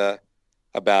Lisa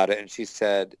about it. And she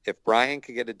said, if Brian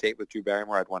could get a date with Drew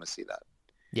Barrymore, I'd want to see that.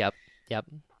 Yep.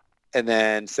 And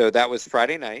then, so that was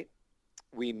Friday night.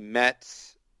 We met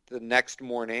the next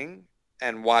morning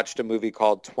and watched a movie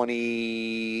called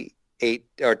 28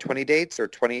 or 20 Dates or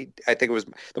 20. I think it was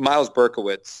the Miles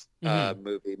Berkowitz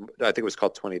movie. I think it was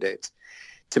called 20 Dates,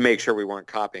 to make sure we weren't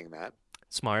copying that.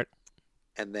 Smart.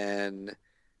 And then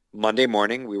Monday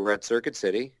morning, we were at Circuit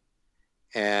City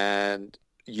and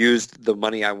used the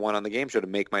money I won on the game show to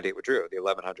make my date with Drew, the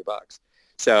 $1,100.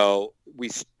 So we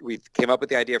came up with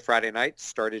the idea Friday night,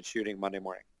 started shooting Monday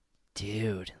morning.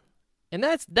 Dude. And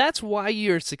that's why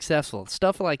you're successful.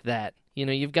 Stuff like that. You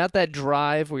know, you've got that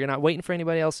drive where you're not waiting for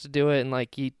anybody else to do it, and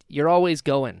like you're always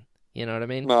going. You know what I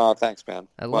mean? Oh, thanks, man.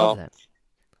 I love that.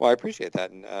 Well, I appreciate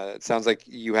that, and it sounds like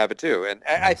you have it too. And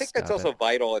I think that's also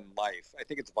vital in life. I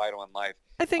think it's vital in life.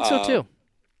 I think so too.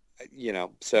 You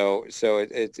know, so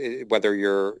it's whether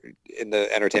you're in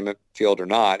the entertainment field or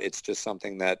not, it's just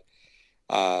something that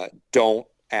don't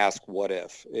ask what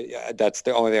if. That's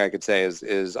the only thing I could say is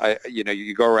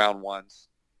you go around once.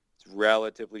 It's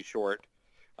relatively short.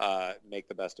 Make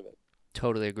the best of it.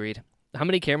 Totally agreed. How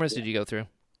many cameras did you go through?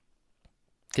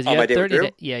 Because you had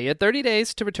 30. You had 30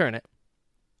 days to return it.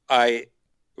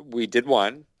 We did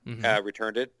one,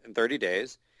 returned it in 30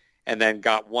 days, and then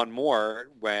got one more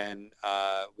when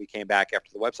we came back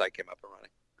after the website came up and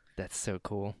running. That's so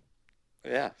cool.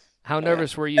 Yeah. How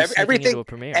nervous were you sneaking into a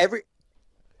premiere?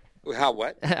 How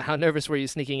what? How nervous were you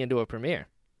sneaking into a premiere?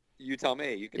 You tell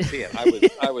me. You can see it.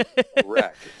 I was a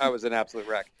wreck. I was an absolute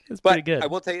wreck. That's pretty good. I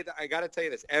will tell you. I got to tell you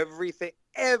this.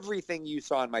 Everything you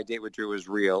saw in my date with Drew was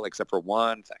real, except for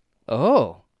one thing.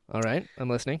 Oh, all right. I'm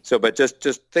listening. So, but just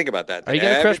think about that. Are you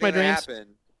going to crush my dreams?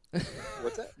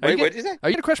 What's that? Wait, what did you say? Are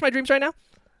you going to crush my dreams right now?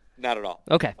 Not at all.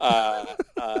 Okay.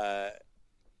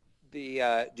 Do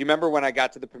you remember when I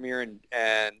got to the premiere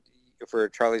and for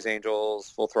Charlie's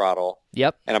Angels Full Throttle?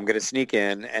 Yep. And I'm going to sneak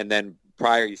in, and then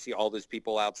prior you see all those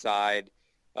people outside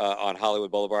on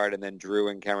Hollywood Boulevard, and then Drew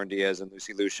and Cameron Diaz and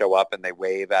Lucy Liu show up and they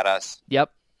wave at us.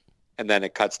 Yep. And then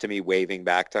it cuts to me waving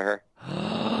back to her.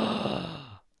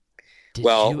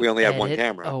 We only have one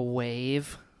camera. A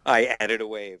wave. I edited a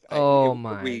wave.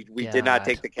 We did not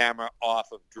take the camera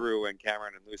off of Drew and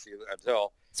Cameron and Lucy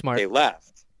until they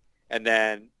left. And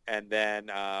then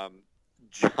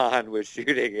John was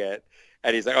shooting it,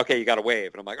 and he's like, "Okay, you got to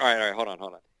wave." And I'm like, "All right, hold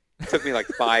on." It took me like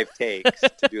 5 takes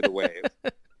to do the wave,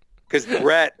 because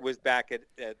Brett was back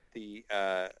at the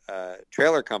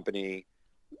trailer company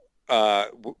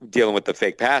dealing with the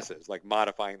fake passes, like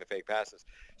modifying the fake passes.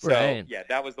 So yeah,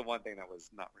 that was the one thing that was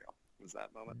not real. Was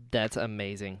that moment? That's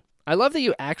amazing. I love that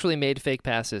you actually made fake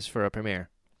passes for a premiere.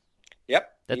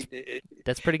 Yep. That's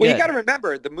pretty good. Well, you got to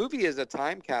remember, the movie is a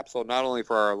time capsule not only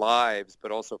for our lives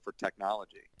but also for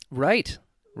technology. Right.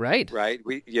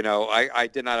 We, I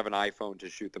did not have an iPhone to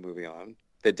shoot the movie on.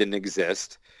 That didn't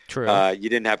exist. True. You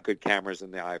didn't have good cameras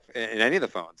in any of the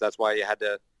phones. That's why you had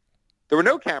to. There were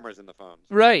no cameras in the phones.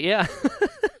 Right. Yeah.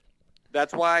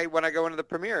 That's why when I go into the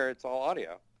premiere, it's all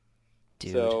audio.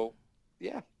 Dude. So.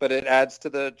 Yeah, but it adds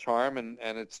to the charm, and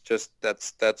it's just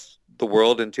that's the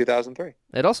world in 2003.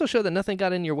 It also showed that nothing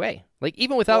got in your way. Like,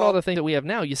 even without all the things that we have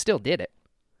now, you still did it.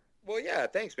 Well, yeah,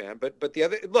 thanks, man. But the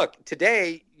other look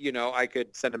today, I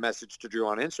could send a message to Drew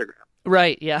on Instagram.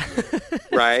 Right. Yeah.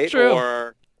 Right. True.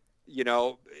 Or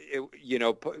your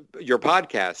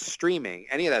podcast, streaming,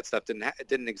 any of that stuff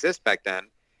didn't exist back then.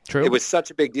 True. It was such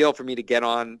a big deal for me to get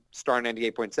on Star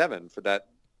 98.7 for that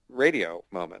radio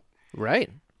moment.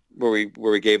 Right. Where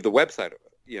we gave the website,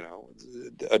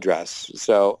 address.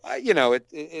 So,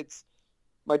 it's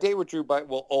my date with Drew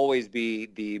will always be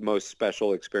the most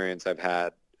special experience I've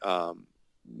had,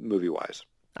 movie-wise.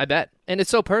 I bet. And it's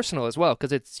so personal as well,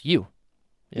 because it's you.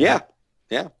 Yeah.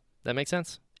 That makes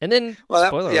sense. And then,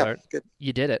 spoiler alert, good.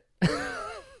 You did it.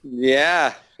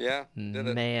 Yeah.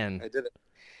 Man. I did it.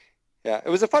 Yeah. It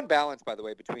was a fun balance, by the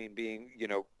way, between being,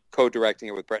 co-directing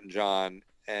it with Brett and John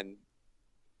and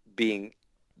being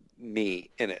me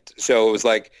in it. So it was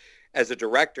like, as a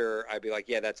director, I'd be like,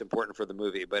 yeah, that's important for the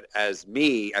movie. But as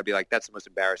me, I'd be like, that's the most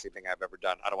embarrassing thing I've ever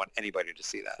done. I don't want anybody to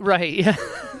see that. Right. Yeah.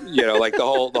 Like the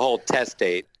whole test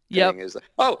date thing is like,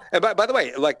 oh, and by the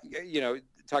way, like,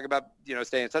 talk about,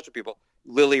 staying in touch with people.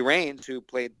 Lily Raines, who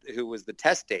was the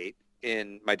test date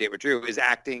in My Date with Drew, is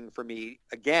acting for me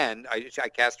again. I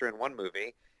cast her in one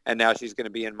movie, and now she's going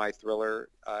to be in my thriller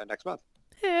next month.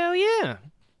 Hell yeah.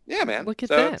 Yeah, man. Look at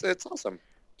that. It's awesome.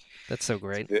 That's so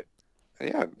great.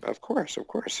 Yeah, of course.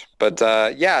 But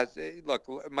yeah, look,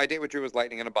 my date with Drew was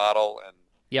lightning in a bottle, and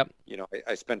Yep.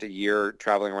 I spent a year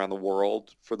traveling around the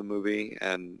world for the movie,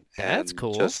 and That's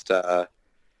cool. just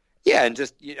yeah, and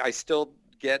just I still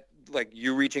get like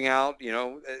you reaching out,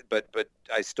 but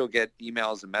I still get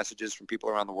emails and messages from people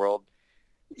around the world,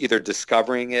 either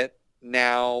discovering it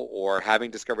now or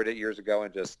having discovered it years ago,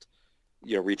 and just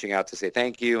reaching out to say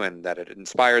thank you and that it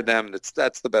inspired them.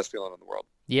 That's the best feeling in the world.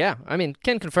 Yeah, I mean,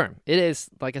 can confirm. It is,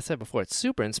 like I said before, it's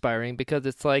super inspiring because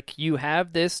it's like you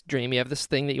have this dream, you have this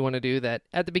thing that you want to do that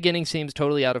at the beginning seems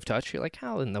totally out of touch. You're like,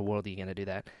 how in the world are you going to do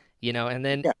that? And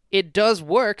then it does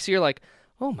work, so you're like,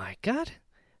 oh my God,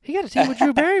 he got a team with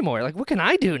Drew Barrymore. Like, what can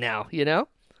I do now,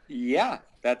 Yeah,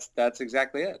 that's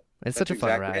exactly it. It's such a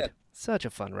fun ride. Such a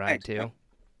fun ride, Thanks, too. man.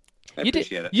 I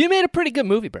appreciate it. You made a pretty good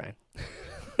movie, Brian.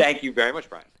 Thank you very much,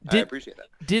 Brian. I appreciate that.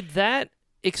 Did that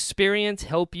experience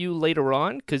help you later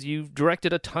on? Because you've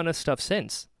directed a ton of stuff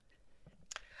since.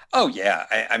 Oh yeah,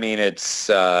 I mean it's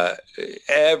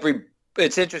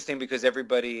interesting because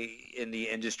everybody in the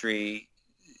industry,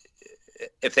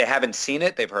 if they haven't seen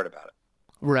it, they've heard about it.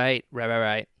 Right.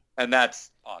 And that's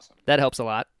awesome. That helps a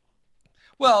lot.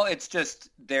 Well, it's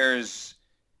just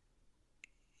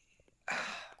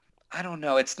I don't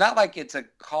know. It's not like it's a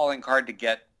calling card to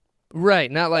get.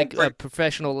 Right, not like a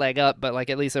professional leg up, but like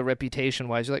at least a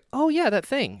reputation-wise. You're like, oh yeah, that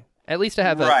thing. At least to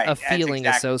have a feeling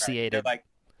associated. Right. Like,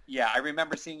 yeah, I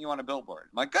remember seeing you on a billboard.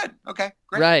 I'm like, good, okay,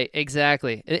 great. Right,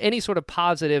 exactly. Any sort of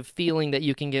positive feeling that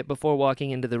you can get before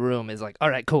walking into the room is like, all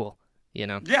right, cool.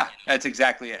 Yeah, that's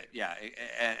exactly it. Yeah,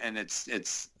 and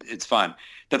it's fun.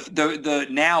 The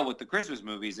now with the Christmas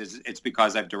movies it's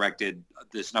because I've directed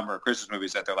this number of Christmas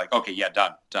movies that they're like, okay, yeah,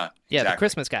 done. Yeah, exactly. The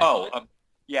Christmas guy. Oh.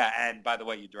 Yeah, and by the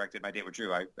way, you directed My Date with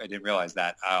Drew. I didn't realize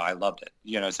that. I loved it.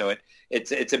 So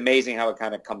it's amazing how it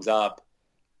kind of comes up.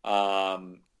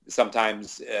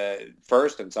 Sometimes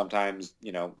first, and sometimes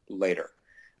later.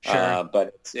 Sure.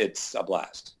 But it's a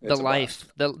blast. The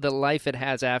life it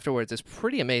has afterwards is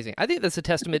pretty amazing. I think that's a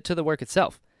testament to the work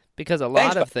itself, because a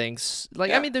lot of things,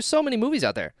 I mean, there's so many movies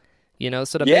out there,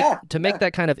 so to make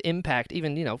that kind of impact,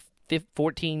 even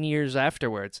 14 years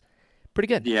afterwards, pretty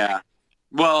good. Yeah.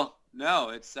 Well. No,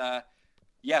 it's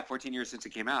 14 years since it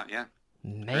came out. Yeah,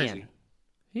 man, crazy.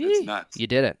 It's nuts. You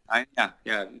did it.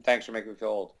 Yeah. Thanks for making me feel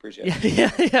old. Appreciate it. Yeah.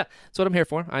 That's what I'm here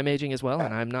for. I'm aging as well,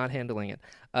 and I'm not handling it.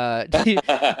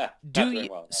 Do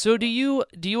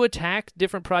you attack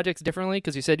different projects differently?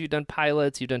 Because you said you've done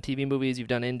pilots, you've done TV movies, you've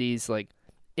done indies. Like,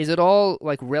 is it all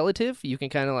like relative? You can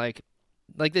kind of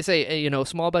like they say,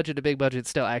 small budget to big budget,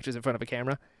 still actors in front of a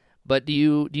camera. But do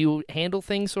you handle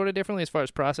things sort of differently as far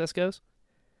as process goes?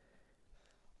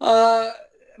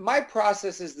 My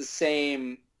process is the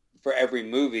same for every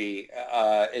movie.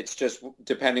 It's just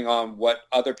depending on what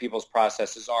other people's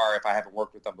processes are. If I haven't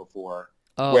worked with them before,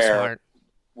 smart.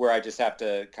 Where I just have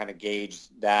to kind of gauge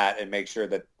that and make sure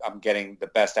that I'm getting the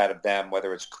best out of them,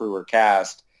 whether it's crew or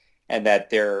cast, and that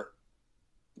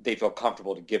they feel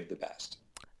comfortable to give the best.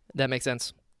 That makes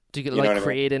sense. Do you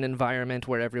create an environment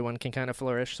where everyone can kind of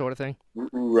flourish, sort of thing?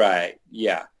 Right.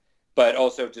 Yeah. But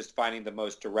also just finding the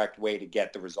most direct way to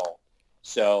get the result.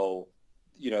 So,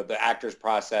 the actor's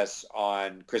process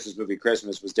on Chris's movie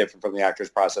Christmas was different from the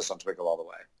actor's process on Twinkle All The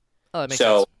Way. Oh, that makes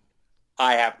sense. So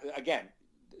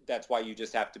that's why you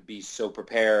just have to be so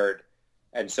prepared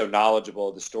and so knowledgeable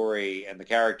of the story and the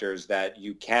characters that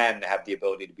you can have the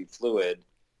ability to be fluid,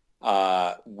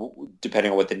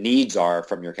 depending on what the needs are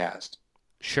from your cast.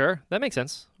 Sure, that makes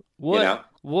sense. What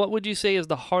would you say is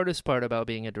the hardest part about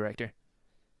being a director?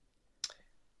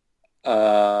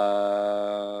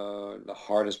 The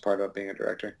hardest part about being a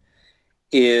director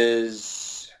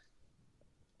is...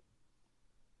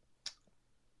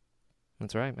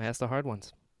 That's right. I ask the hard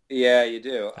ones. Yeah, you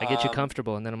do. I get you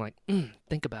comfortable, and then I'm like,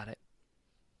 think about it.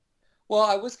 Well,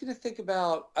 I was going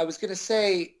to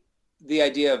say the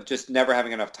idea of just never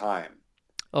having enough time.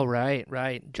 Oh, right.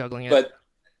 Juggling it.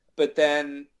 But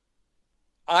then,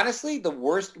 honestly,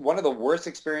 one of the worst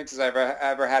experiences I've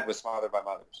ever had was Smothered by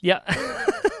Mothers. Yeah.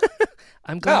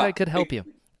 I'm glad I could help you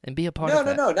and be a part of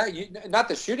that. No, not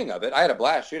the shooting of it. I had a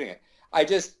blast shooting it. I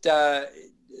just,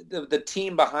 the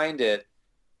team behind it,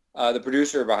 the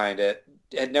producer behind it,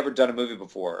 had never done a movie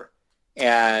before.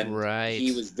 And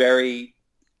he was very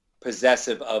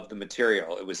possessive of the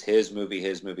material. It was his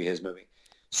movie.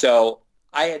 So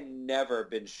I had never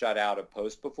been shut out of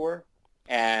post before.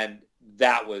 And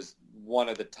that was one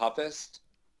of the toughest.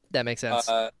 That makes sense.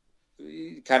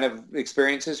 Kind of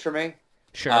experiences for me.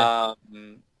 Sure.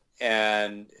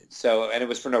 And it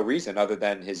was for no reason other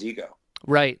than his ego.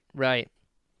 Right.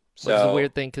 So it's a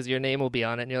weird thing because your name will be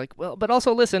on it, and you're like, well, but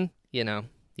also listen,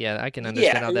 Yeah, I can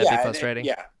understand how that'd be frustrating.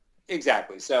 Yeah,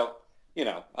 exactly. So,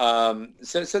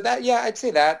 so that, yeah, I'd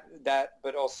say that,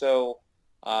 but also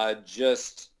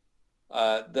just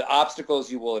the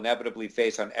obstacles you will inevitably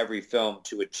face on every film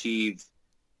to achieve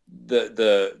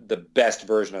the best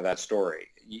version of that story.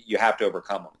 You have to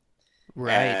overcome them.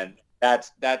 Right. And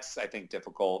that's I think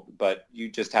difficult, but you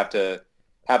just have to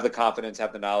have the confidence,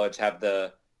 have the knowledge, have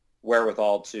the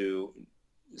wherewithal to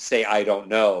say I don't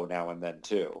know now and then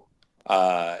too,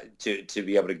 to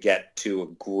be able to get to a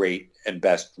great and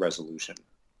best resolution.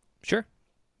 Sure.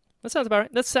 That sounds about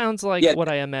right. That sounds like what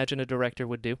I imagine a director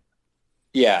would do.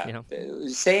 Yeah.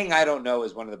 Saying I don't know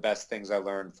is one of the best things I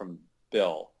learned from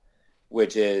Bill,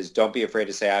 which is don't be afraid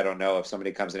to say I don't know. If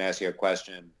somebody comes and asks you a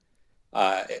question,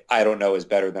 I don't know is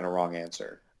better than a wrong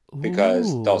answer,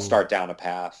 because they'll start down a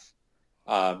path.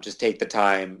 Just take the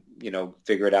time,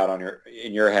 figure it out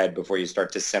in your head before you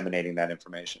start disseminating that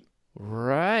information.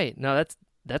 Right. No,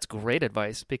 that's great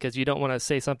advice, because you don't want to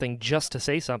say something just to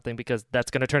say something, because that's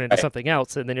going to turn into something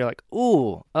else, and then you're like,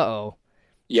 ooh, uh-oh.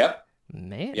 Yep.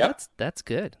 Man, yep. That's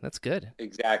good. That's good.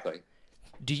 Exactly.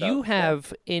 Do you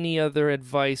have any other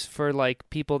advice for like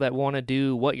people that want to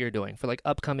do what you're doing, for like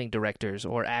upcoming directors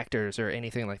or actors or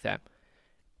anything like that?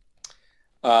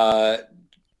 Well,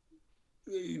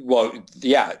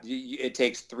 yeah, it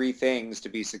takes three things to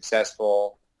be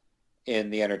successful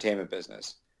in the entertainment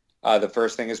business. The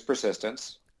first thing is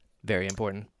persistence. Very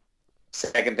important.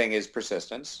 Second thing is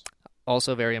persistence.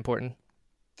 Also very important.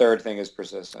 Third thing is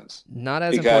persistence. Not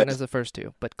as important as the first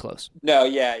two, but close. No,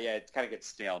 yeah, it kind of gets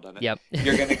stale, doesn't it? Yep.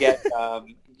 You're gonna get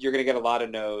a lot of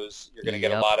no's. You're gonna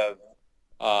get a lot of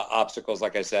obstacles,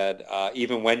 like I said.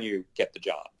 Even when you get the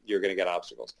job, you're gonna get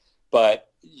obstacles.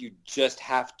 But you just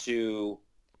have to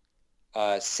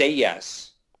say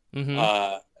yes. Mm-hmm.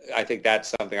 I think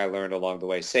that's something I learned along the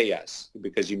way. Say yes,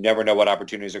 because you never know what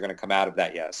opportunities are going to come out of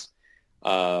that yes.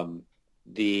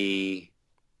 The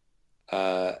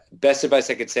best advice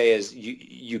I could say is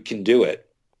you can do it.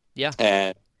 Yeah.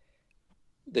 And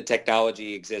the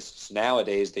technology exists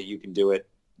nowadays that you can do it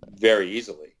very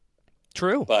easily.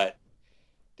 True. But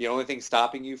the only thing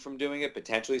stopping you from doing it,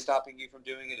 potentially stopping you from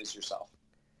doing it, is yourself.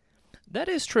 That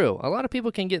is true. A lot of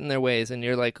people can get in their ways, and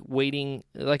you're like waiting.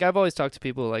 Like I've always talked to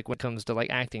people, like when it comes to like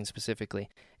acting specifically,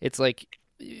 it's like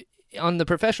on the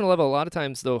professional level, a lot of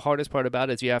times the hardest part about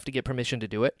it is you have to get permission to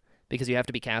do it, because you have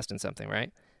to be cast in something,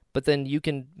 right? But then you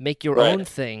can make your own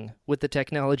thing with the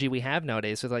technology we have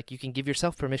nowadays. So like you can give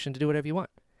yourself permission to do whatever you want.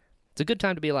 It's a good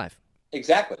time to be alive.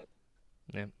 Exactly.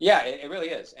 Yeah, it really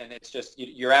is. And it's just,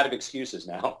 you're out of excuses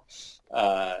now.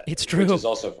 It's true. Which is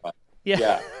also fun.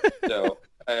 Yeah. So,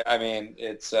 I mean,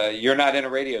 it's, you're not in a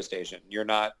radio station. You're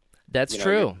not. That's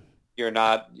true. You're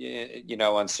not,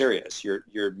 on Sirius.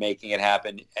 You're making it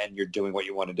happen, and you're doing what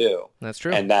you want to do. That's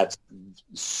true. And that's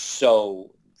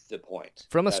so the point.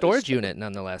 From a storage unit,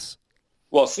 nonetheless.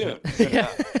 Well, soon. Yeah.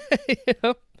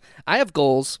 I have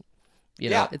goals.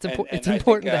 It's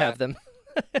important to have them.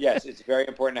 Yes, it's very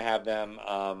important to have them.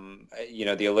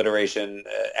 The alliteration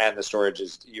and the storage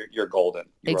is you're golden.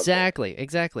 Exactly.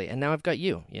 And now I've got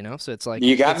you. So it's like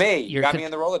you got me. You got me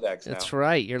in the Rolodex now. That's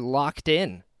right. You're locked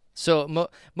in. So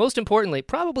most importantly,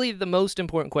 probably the most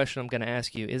important question I'm going to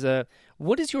ask you is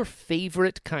what is your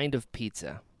favorite kind of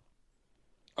pizza?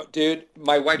 Oh, dude,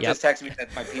 my wife just texted me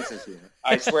that my pizza's here.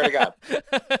 I swear to God.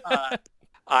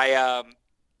 I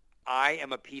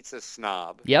am a pizza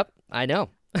snob. Yep, I know.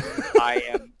 I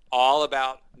am all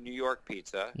about New York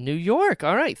pizza. New York,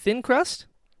 all right. Thin crust?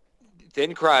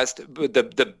 Thin crust.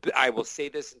 But I will say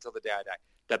this until the day I die.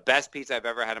 The best pizza I've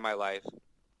ever had in my life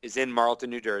is in Marlton,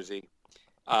 New Jersey.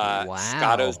 Wow.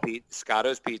 Scotto's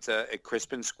Pizza at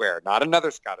Crispin Square. Not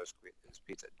another Scotto's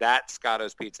Pizza. That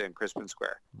Scotto's Pizza in Crispin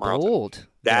Square. Marlton. Bold.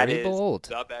 Very bold.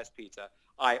 The best pizza.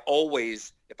 I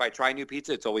always, if I try new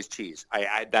pizza, it's always cheese.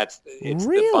 It's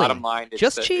really? The bottom line. It's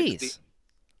just cheese.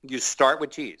 You start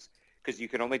with cheese, because you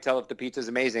can only tell if the pizza is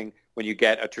amazing when you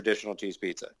get a traditional cheese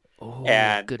pizza. Oh,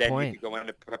 and good then point. You can go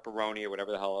into pepperoni or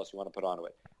whatever the hell else you want to put onto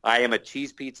it. I am a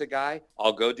cheese pizza guy.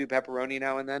 I'll go do pepperoni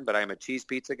now and then, but I am a cheese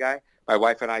pizza guy. My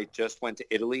wife and I just went to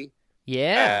Italy.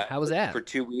 Yeah, how was that? For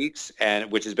 2 weeks,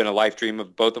 which has been a life dream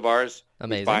of both of ours.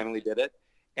 Amazing. We finally did it,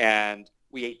 and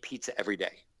we ate pizza every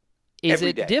day. Is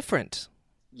it different?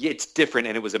 Yeah, it's different,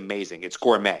 and it was amazing. It's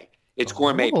gourmet. It's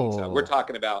gourmet pizza. We're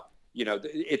talking about,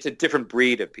 it's a different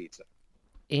breed of pizza.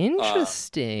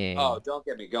 Interesting. Don't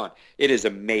get me going. It is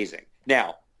amazing.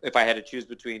 Now, if I had to choose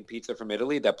between pizza from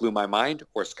Italy that blew my mind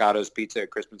or Scotto's Pizza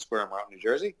at Crispin Square in Marlton, New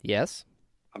Jersey, yes,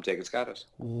 I'm taking Scotto's.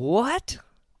 What?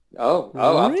 Oh,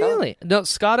 really? No,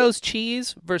 Scotto's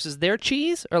cheese versus their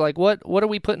cheese, or like what are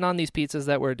we putting on these pizzas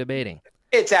that we're debating?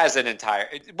 It's as an entire.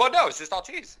 Well, no, it's just all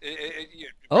cheese.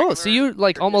 Oh, so you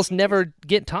like almost never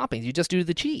get toppings. You just do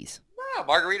the cheese. No,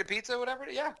 margarita pizza, whatever.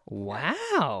 Yeah.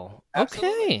 Wow.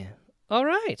 Absolutely. Okay. All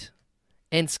right.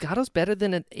 And Scotto's better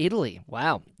than in Italy.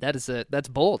 Wow. That's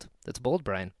bold. That's bold,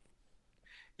 Brian.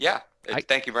 Yeah.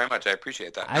 Thank you very much. I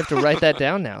appreciate that. I have to write that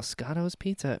down now. Scotto's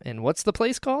Pizza. And what's the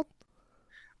place called?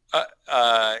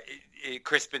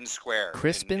 Crispin Square.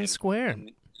 Crispin Square.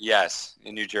 Yes,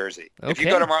 in New Jersey. Okay. If you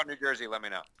go tomorrow in New Jersey, let me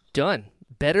know. Done.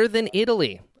 Better than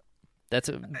Italy. That's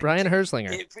Brian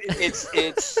Herzlinger.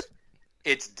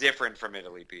 It's different from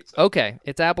Italy pizza. Okay.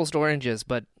 It's apples to oranges,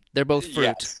 but they're both fruit.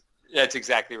 Yes, that's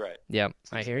exactly right. Yeah,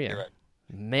 I hear you. Right.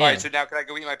 Man. All right, so now can I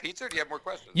go eat my pizza, or do you have more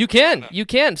questions? You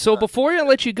can. So before I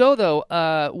let you go,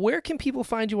 though, where can people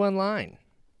find you online?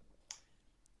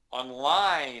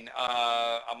 Online,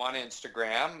 I'm on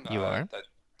Instagram. You are?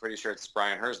 Pretty sure it's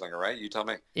Brian Herzlinger, right? You tell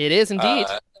me. It is indeed.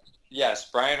 Yes,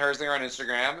 Brian Herzlinger on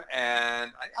Instagram,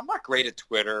 and I'm not great at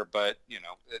Twitter, but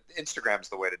Instagram's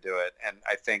the way to do it. And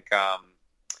I think,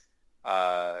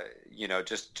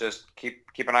 just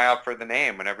keep an eye out for the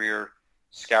name whenever you're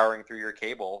scouring through your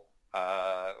cable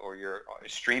or your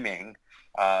streaming.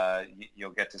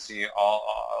 You'll get to see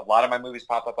a lot of my movies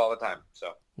pop up all the time.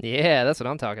 So yeah, that's what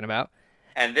I'm talking about.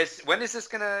 And when is this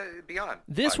gonna be on?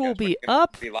 This will be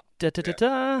up.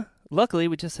 Luckily,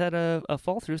 we just had a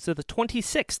fall through, so the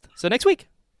 26th. So next week.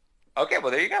 Okay,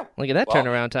 well there you go. Look at that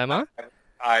turnaround time, huh?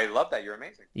 I love that. You're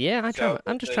amazing. Yeah,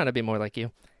 I'm just trying to be more like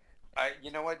you.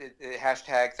 You know what?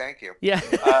 Hashtag thank you. Yeah.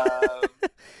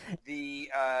 The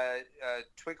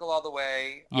Twinkle All The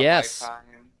Way on yes.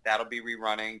 Lifetime, that'll be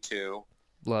rerunning too.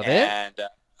 Love it. it. And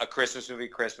A Christmas Movie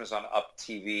Christmas on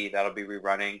UPTV, that'll be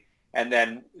rerunning. And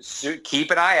then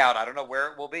keep an eye out. I don't know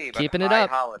where it will be, but keeping it up.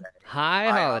 High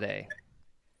Holiday.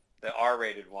 The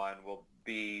R-rated one will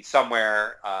be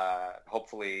somewhere,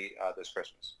 hopefully this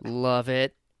Christmas. Love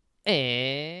it.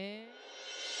 And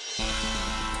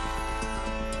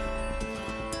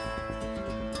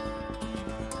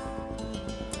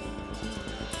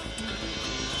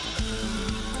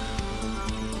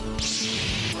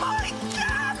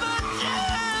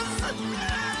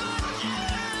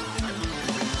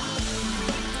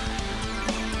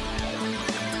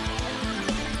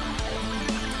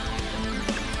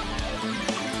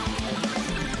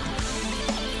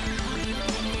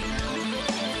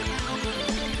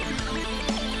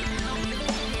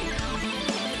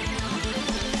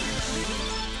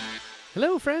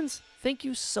hello, friends. Thank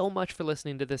you so much for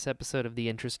listening to this episode of The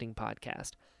Interesting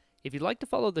Podcast. If you'd like to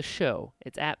follow the show,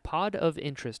 it's at Pod of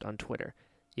Interest on Twitter.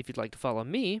 If you'd like to follow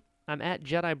me, I'm at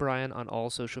Jedi Brian on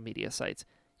all social media sites.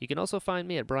 You can also find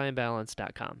me at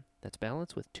brianbalance.com. That's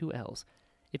balance with 2 L's.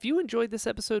 If you enjoyed this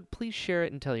episode, please share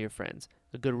it and tell your friends.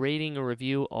 A good rating or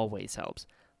review always helps.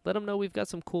 Let them know we've got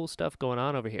some cool stuff going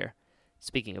on over here.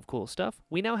 Speaking of cool stuff,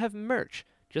 we now have merch.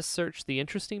 Just search The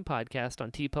Interesting Podcast on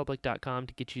tpublic.com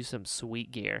to get you some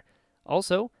sweet gear.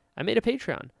 Also, I made a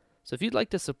Patreon, so if you'd like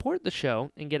to support the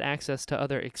show and get access to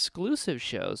other exclusive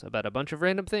shows about a bunch of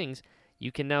random things,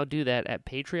 you can now do that at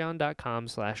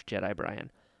patreon.com/JediBrian.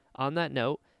 On that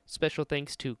note, special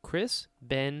thanks to Chris,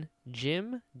 Ben,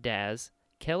 Jim, Daz,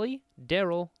 Kelly,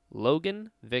 Daryl,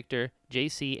 Logan, Victor,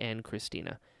 JC, and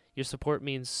Christina. Your support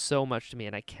means so much to me,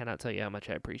 and I cannot tell you how much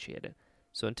I appreciate it.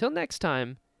 So until next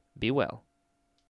time, be well.